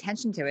even pay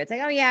attention to it. It's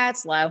like, oh yeah,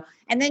 it's low.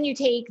 And then you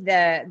take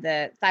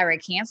the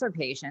thyroid cancer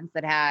patients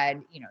that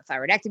had,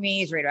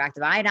 thyroidectomies,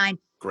 radioactive iodine.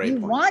 You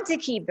want to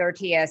keep their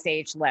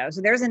TSH low. So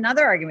there's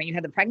another argument. You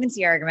have the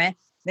pregnancy argument.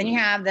 Then you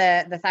have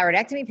the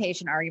thyroidectomy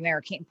patient argument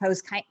or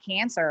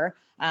post-cancer,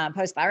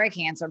 post-thyroid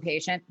cancer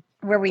patient,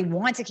 where we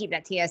want to keep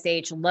that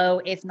TSH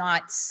low, if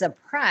not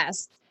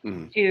suppressed,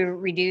 to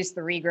reduce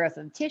the regrowth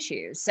of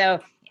tissues.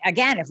 So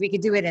again, if we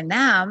could do it in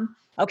them,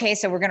 okay,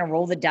 so we're going to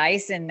roll the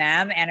dice in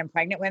them and in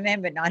pregnant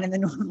women, but not in the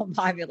normal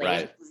population.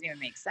 Right. It doesn't even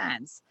make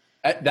sense.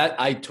 That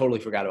I totally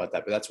forgot about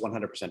that, but that's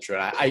 100% true.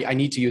 I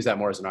need to use that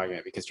more as an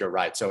argument because you're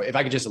right. So if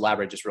I could just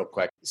elaborate just real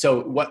quick. So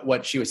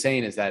what she was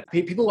saying is that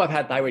people who have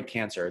had thyroid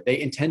cancer,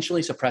 they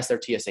intentionally suppress their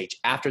TSH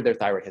after their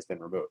thyroid has been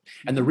removed.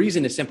 And the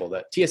reason is simple.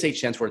 The TSH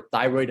stands for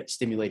thyroid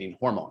stimulating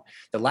hormone.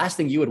 The last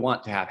thing you would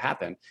want to have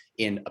happen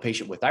in a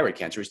patient with thyroid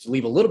cancer is to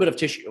leave a little bit of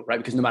tissue, right?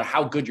 Because no matter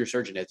how good your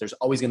surgeon is, there's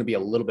always going to be a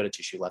little bit of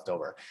tissue left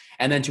over.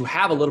 And then to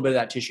have a little bit of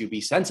that tissue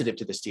be sensitive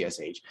to this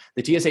TSH,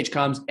 the TSH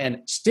comes and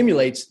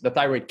stimulates the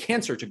thyroid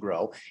cancer to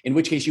grow, in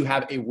which case you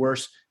have a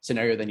worse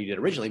scenario than you did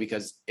originally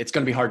because it's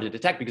going to be hard to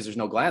detect because there's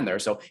no gland there.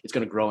 So it's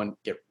going to grow and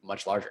get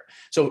much larger.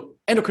 So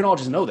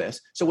endocrinologists know this.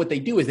 So what they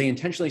do is they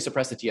intentionally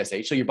suppress the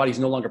TSH. So your body's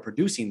no longer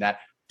producing that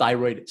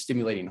thyroid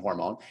stimulating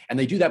hormone. And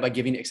they do that by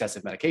giving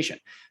excessive medication.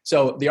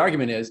 So the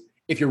argument is,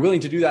 if you're willing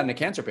to do that in a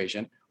cancer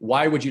patient,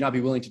 why would you not be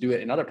willing to do it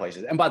in other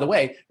places? And by the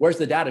way, where's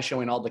the data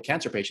showing all the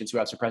cancer patients who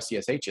have suppressed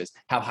TSHs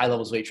have high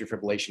levels of atrial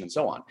fibrillation and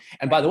so on?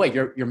 And by the way,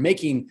 you're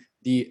making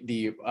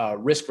the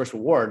risk versus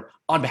reward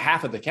on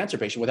behalf of the cancer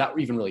patient without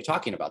even really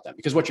talking about them.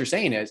 Because what you're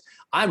saying is,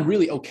 I'm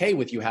really okay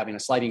with you having a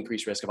slight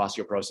increased risk of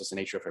osteoporosis and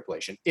atrial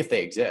fibrillation, if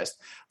they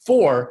exist,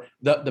 for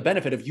the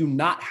benefit of you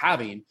not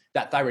having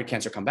that thyroid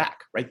cancer come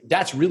back, right?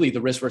 That's really the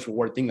risk versus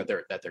reward thing that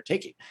they're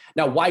taking.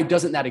 Now, why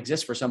doesn't that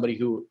exist for somebody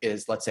who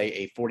is, let's say,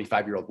 a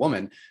 45-year-old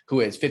woman who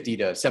is 50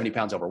 to 70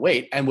 pounds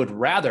overweight and would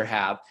rather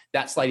have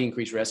that slight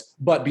increased risk,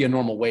 but be a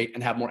normal weight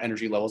and have more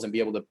energy levels and be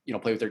able to,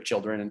 play with their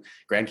children and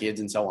grandkids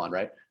and so on,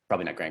 right?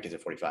 Probably not grandkids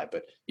at 45,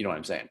 but you know what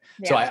I'm saying?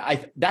 Yeah. So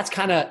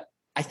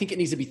I think it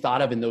needs to be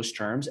thought of in those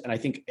terms. And I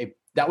think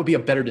that would be a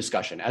better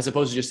discussion as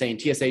opposed to just saying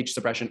TSH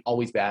suppression,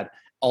 always bad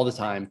all the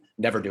time,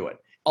 never do it.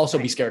 Also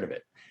be scared of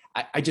it.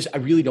 I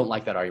really don't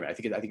like that argument. I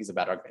think it's a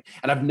bad argument.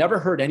 And I've never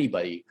heard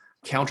anybody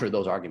counter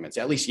those arguments,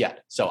 at least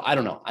yet. So I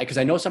don't know. Because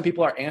I know some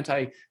people are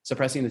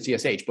anti-suppressing the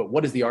TSH, but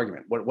what is the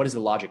argument? What is the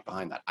logic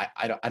behind that?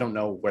 I don't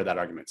know where that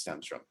argument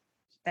stems from.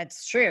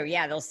 That's true.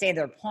 Yeah. They'll say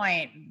their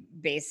point,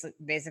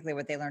 basically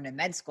what they learned in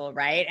med school.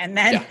 Right. And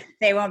then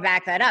they won't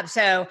back that up.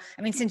 So,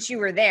 I mean, since you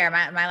were there,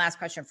 my last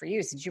question for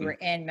you, since you were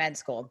in med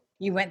school,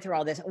 you went through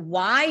all this.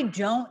 Why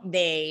don't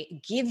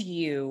they give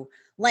you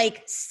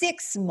like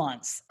 6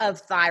 months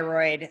of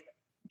thyroid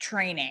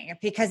training?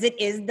 Because it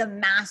is the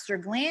master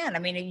gland. I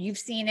mean, you've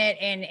seen it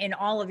in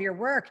all of your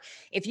work.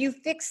 If you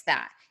fix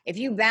that, if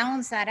you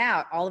balance that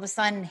out, all of a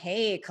sudden,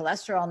 hey,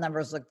 cholesterol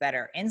numbers look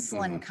better.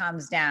 Insulin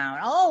comes down.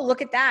 Oh,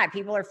 look at that.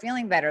 People are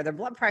feeling better. Their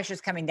blood pressure's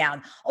coming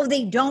down. Oh,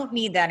 they don't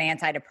need that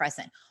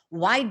antidepressant.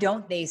 Why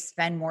don't they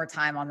spend more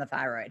time on the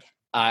thyroid?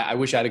 I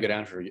wish I had a good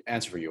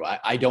answer for you.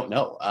 I don't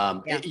know.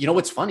 Yeah. You know,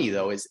 what's funny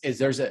though, is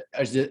there's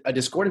a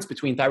discordance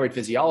between thyroid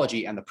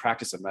physiology and the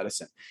practice of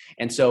medicine.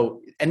 And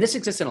so, and this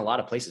exists in a lot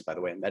of places, by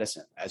the way, in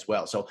medicine as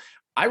well. So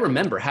I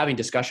remember having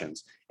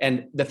discussions.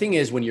 And the thing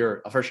is, when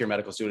you're a first year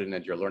medical student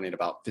and you're learning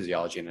about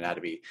physiology and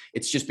anatomy,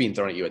 it's just being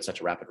thrown at you at such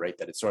a rapid rate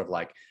that it's sort of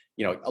like,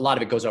 you know, a lot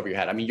of it goes over your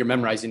head. I mean, you're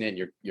memorizing it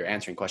and you're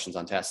answering questions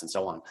on tests and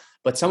so on.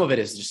 But some of it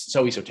is just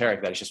so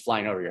esoteric that it's just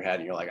flying over your head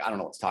and you're like, I don't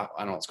know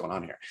what's going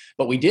on here.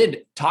 But we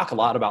did talk a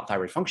lot about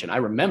thyroid function. I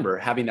remember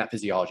having that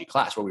physiology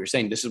class where we were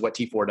saying, this is what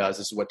T4 does,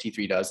 this is what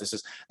T3 does, this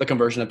is the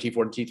conversion of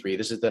T4 to T3,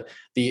 this is the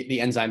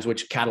enzymes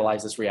which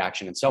catalyze this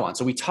reaction and so on.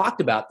 So we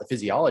talked about the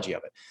physiology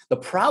of it. The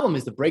problem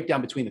is the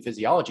breakdown between the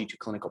physiology to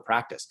clinical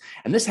practice.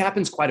 And this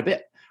happens quite a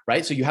bit.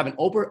 Right. So you have an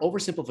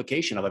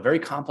oversimplification of a very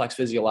complex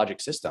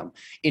physiologic system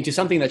into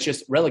something that's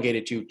just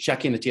relegated to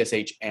checking the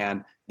TSH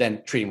and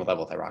then treating with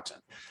levothyroxine.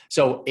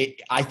 So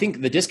I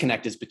think the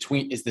disconnect is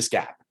this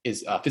gap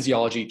is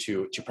physiology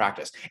to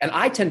practice. And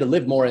I tend to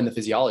live more in the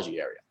physiology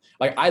area.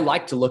 Like I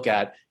like to look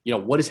at, you know,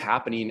 what is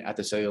happening at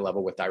the cellular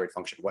level with thyroid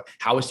function.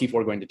 How is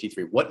T4 going to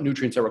T3? What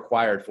nutrients are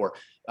required for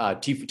to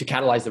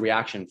catalyze the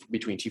reaction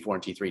between T4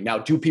 and T3? Now,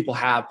 do people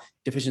have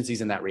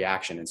deficiencies in that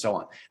reaction and so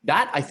on?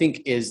 That I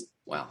think is,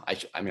 well,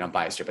 I mean, I'm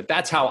biased here, but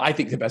that's how I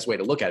think the best way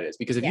to look at it is,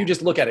 because if you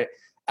just look at it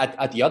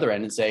at the other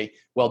end and say,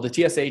 well, the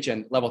TSH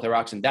and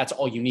levothyroxine, that's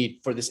all you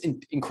need for this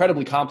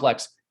incredibly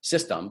complex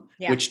system,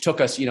 which took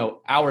us, you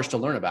know, hours to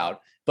learn about.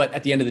 But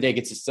at the end of the day, it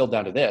gets distilled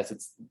down to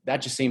this.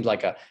 That just seems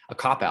like a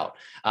cop out.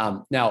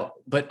 Now,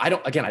 but I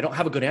don't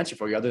have a good answer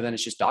for you other than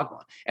it's just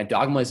dogma. And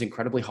dogma is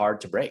incredibly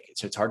hard to break.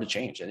 So it's hard to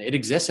change. And it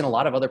exists in a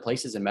lot of other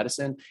places in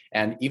medicine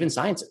and even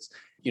sciences.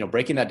 You know,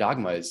 breaking that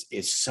dogma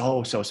is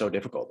so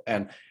difficult.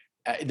 And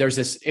there's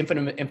this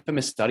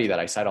infamous study that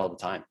I cite all the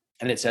time.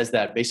 And it says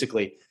that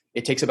basically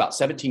it takes about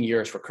 17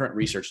 years for current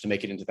research to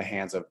make it into the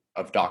hands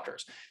of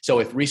doctors. So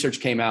if research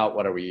came out,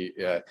 what are we,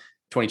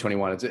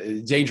 2021,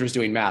 it's dangerous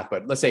doing math,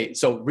 but let's say,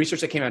 so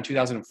research that came out in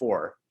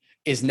 2004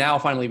 is now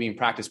finally being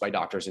practiced by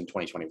doctors in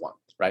 2021,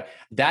 right?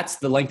 That's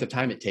the length of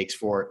time it takes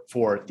for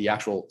the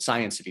actual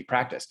science to be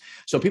practiced.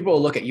 So people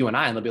will look at you and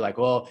I and they'll be like,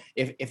 well,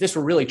 if this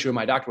were really true,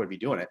 my doctor would be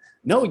doing it.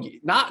 No,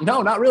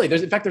 not really.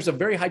 There's a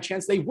very high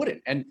chance they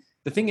wouldn't. And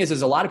the thing is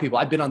a lot of people,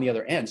 I've been on the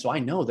other end. So I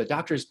know that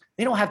doctors,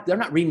 they're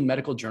not reading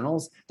medical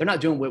journals. They're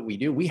not doing what we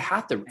do. We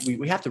have to read,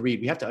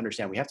 we have to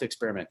understand, we have to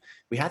experiment.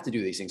 We have to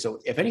do these things. So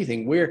if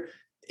anything,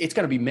 it's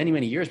going to be many,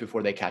 many years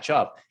before they catch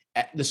up.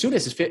 The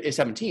soonest is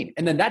 17.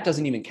 And then that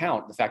doesn't even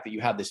count the fact that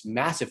you have this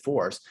massive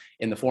force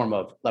in the form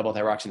of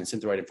levothyroxine and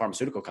Synthroid and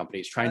pharmaceutical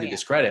companies trying to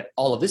discredit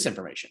all of this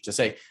information, to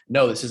say,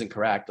 no, this isn't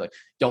correct. Like,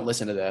 don't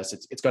listen to this.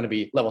 It's going to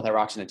be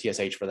levothyroxine and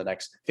TSH for the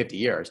next 50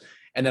 years.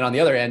 And then on the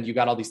other end, you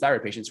got all these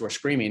thyroid patients who are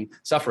screaming,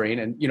 suffering,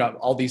 and, you know,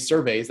 all these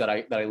surveys that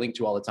I link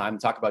to all the time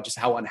talk about just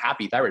how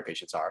unhappy thyroid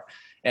patients are.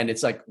 And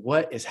it's like,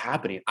 what is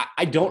happening?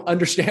 I don't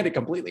understand it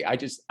completely. I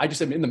just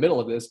am in the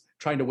middle of this,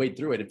 trying to wade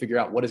through it and figure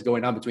out what is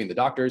going on between the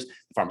doctors,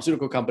 the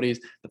pharmaceutical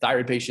companies, the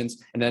thyroid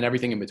patients, and then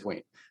everything in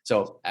between.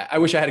 So I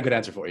wish I had a good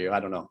answer for you.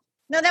 I don't know.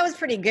 No, that was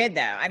pretty good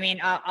though. I mean,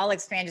 I'll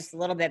expand just a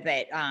little bit,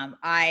 but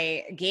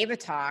I gave a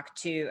talk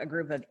to a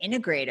group of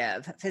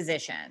integrative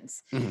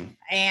physicians,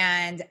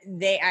 and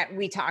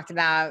we talked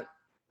about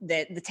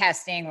the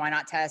testing, why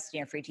not test,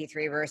 free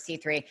T3 versus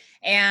T3,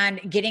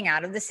 and getting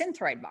out of the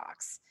Synthroid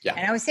box. Yeah.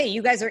 And I would say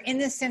you guys are in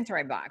the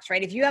Synthroid box,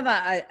 right? If you have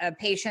a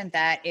patient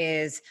that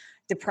is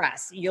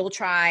depressed, you'll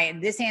try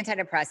this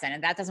antidepressant,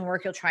 and that doesn't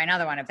work, you'll try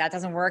another one. If that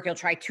doesn't work, you'll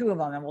try two of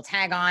them, and we'll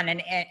tag on an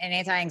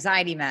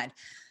anti-anxiety med.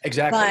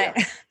 Exactly.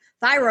 But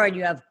thyroid,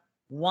 you have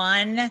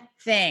one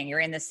thing. You're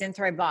in the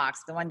Synthroid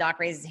box. The one doc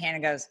raises his hand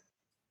and goes,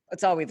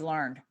 "That's all we've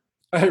learned."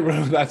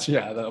 That's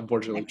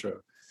unfortunately true.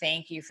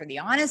 Thank you for the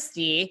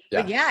honesty.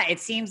 Yeah. But it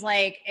seems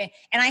like,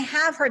 and I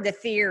have heard the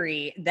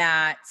theory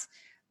that,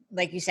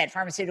 like you said,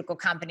 pharmaceutical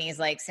companies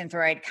like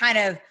Synthroid kind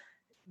of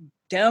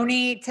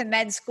donate to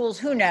med schools,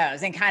 who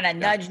knows, and kind of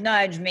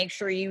nudge, make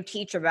sure you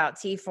teach about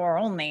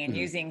T4 only and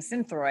using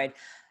Synthroid.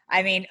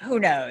 I mean, who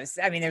knows?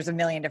 I mean, there's a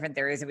million different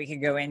theories that we could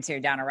go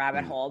into down a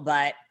rabbit hole,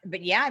 but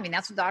yeah, I mean,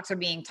 that's what docs are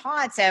being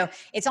taught. So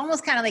it's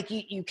almost kind of like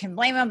you can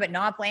blame them, but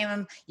not blame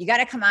them. You got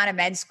to come out of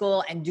med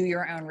school and do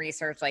your own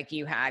research like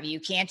you have. You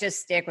can't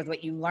just stick with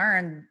what you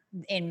learned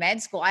in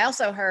med school. I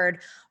also heard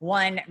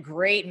one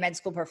great med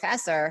school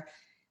professor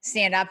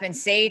stand up and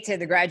say to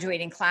the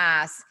graduating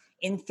class,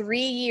 in 3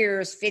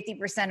 years,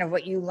 50% of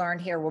what you learned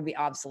here will be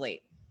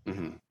obsolete.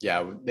 Mm-hmm.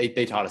 Yeah,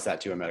 they taught us that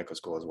too in medical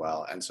school as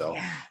well. And so,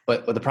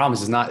 but the problem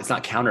is it's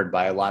not countered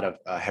by a lot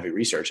of heavy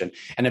research. And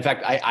in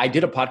fact, I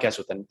did a podcast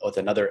with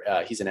another.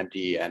 He's an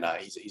MD and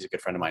he's a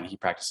good friend of mine. He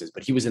practices,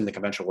 but he was in the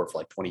conventional world for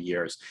like 20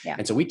 years. Yeah.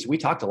 And so we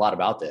talked a lot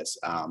about this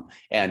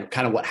and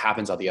kind of what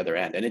happens on the other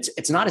end. And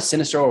it's not as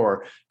sinister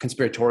or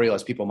conspiratorial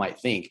as people might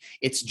think.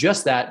 It's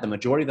just that the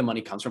majority of the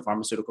money comes from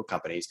pharmaceutical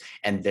companies,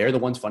 and they're the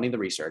ones funding the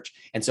research.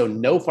 And so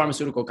no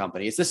pharmaceutical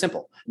company, it's this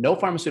simple. No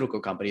pharmaceutical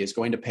company is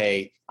going to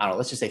pay, I don't know,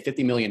 let's just say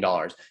 $50 million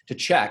to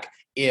check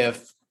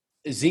if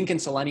zinc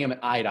and selenium and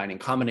iodine in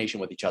combination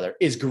with each other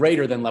is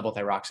greater than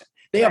levothyroxine.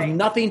 They have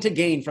nothing to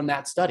gain from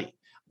that study.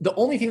 The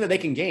only thing that they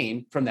can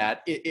gain from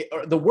that,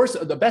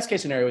 the best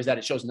case scenario is that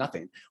it shows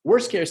nothing.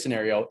 Worst case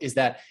scenario is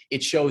that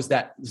it shows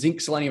that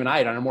zinc, selenium, and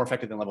iodine are more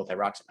effective than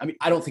levothyroxine. I mean,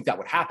 I don't think that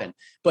would happen,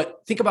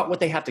 but think about what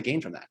they have to gain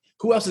from that.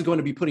 Who else is going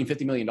to be putting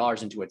 $50 million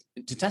into it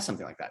to test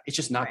something like that? It's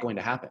just not going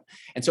to happen.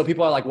 And so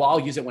people are like, well, I'll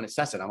use it when it's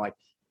tested. I'm like,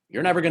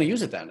 you're never going to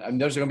use it then. I mean,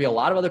 there's going to be a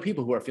lot of other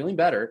people who are feeling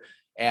better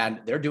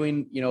and they're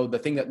doing, the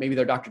thing that maybe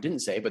their doctor didn't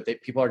say, but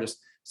people are just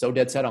so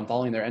dead set on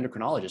following their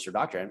endocrinologist or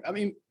doctor. And I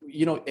mean,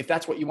 if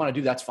that's what you want to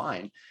do, that's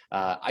fine.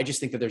 I just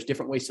think that there's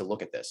different ways to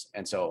look at this.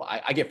 And so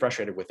I get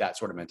frustrated with that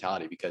sort of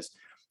mentality because,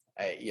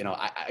 I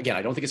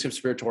don't think it's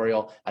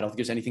conspiratorial. I don't think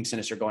there's anything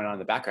sinister going on in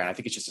the background. I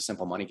think it's just a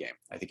simple money game.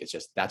 I think it's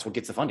just, that's what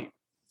gets the funding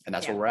and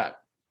that's where we're at.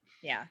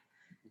 Yeah.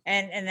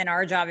 And then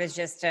our job is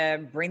just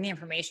to bring the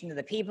information to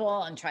the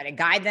people and try to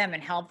guide them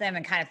and help them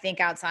and kind of think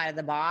outside of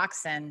the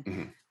box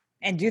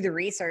and do the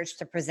research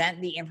to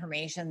present the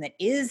information that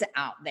is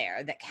out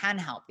there that can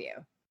help you.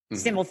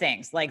 Simple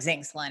things like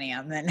zinc,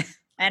 selenium,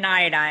 and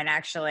iodine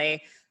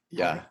actually.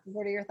 Yeah.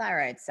 Support your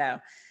thyroid. So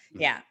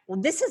yeah.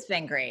 Well, this has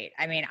been great.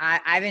 I mean,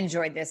 I've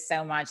enjoyed this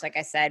so much. Like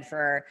I said,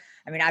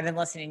 I've been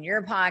listening to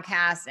your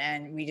podcast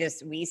and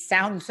we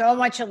sound so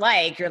much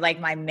alike. You're like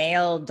my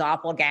male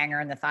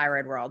doppelganger in the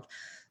thyroid world.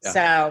 Yeah.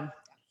 So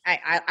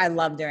I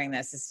love doing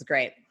this. This is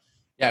great.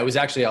 Yeah, it was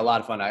actually a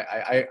lot of fun.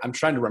 I'm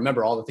trying to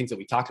remember all the things that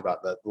we talked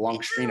about, the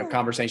long string of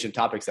conversation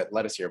topics that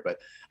led us here. But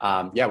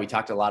we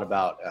talked a lot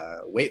about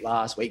weight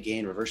loss, weight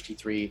gain, reverse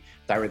T3,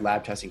 thyroid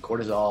lab testing,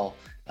 cortisol,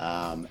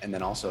 and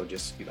then also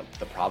just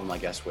the problem, I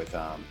guess, with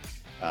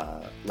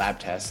lab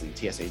tests and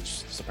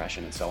TSH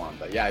suppression and so on.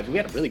 But yeah, we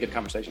had a really good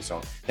conversation.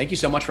 So thank you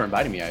so much for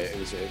inviting me. It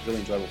was really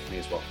enjoyable for me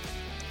as well.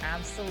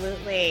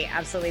 Absolutely.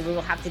 Absolutely. We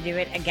will have to do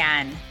it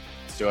again.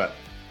 Let's do it.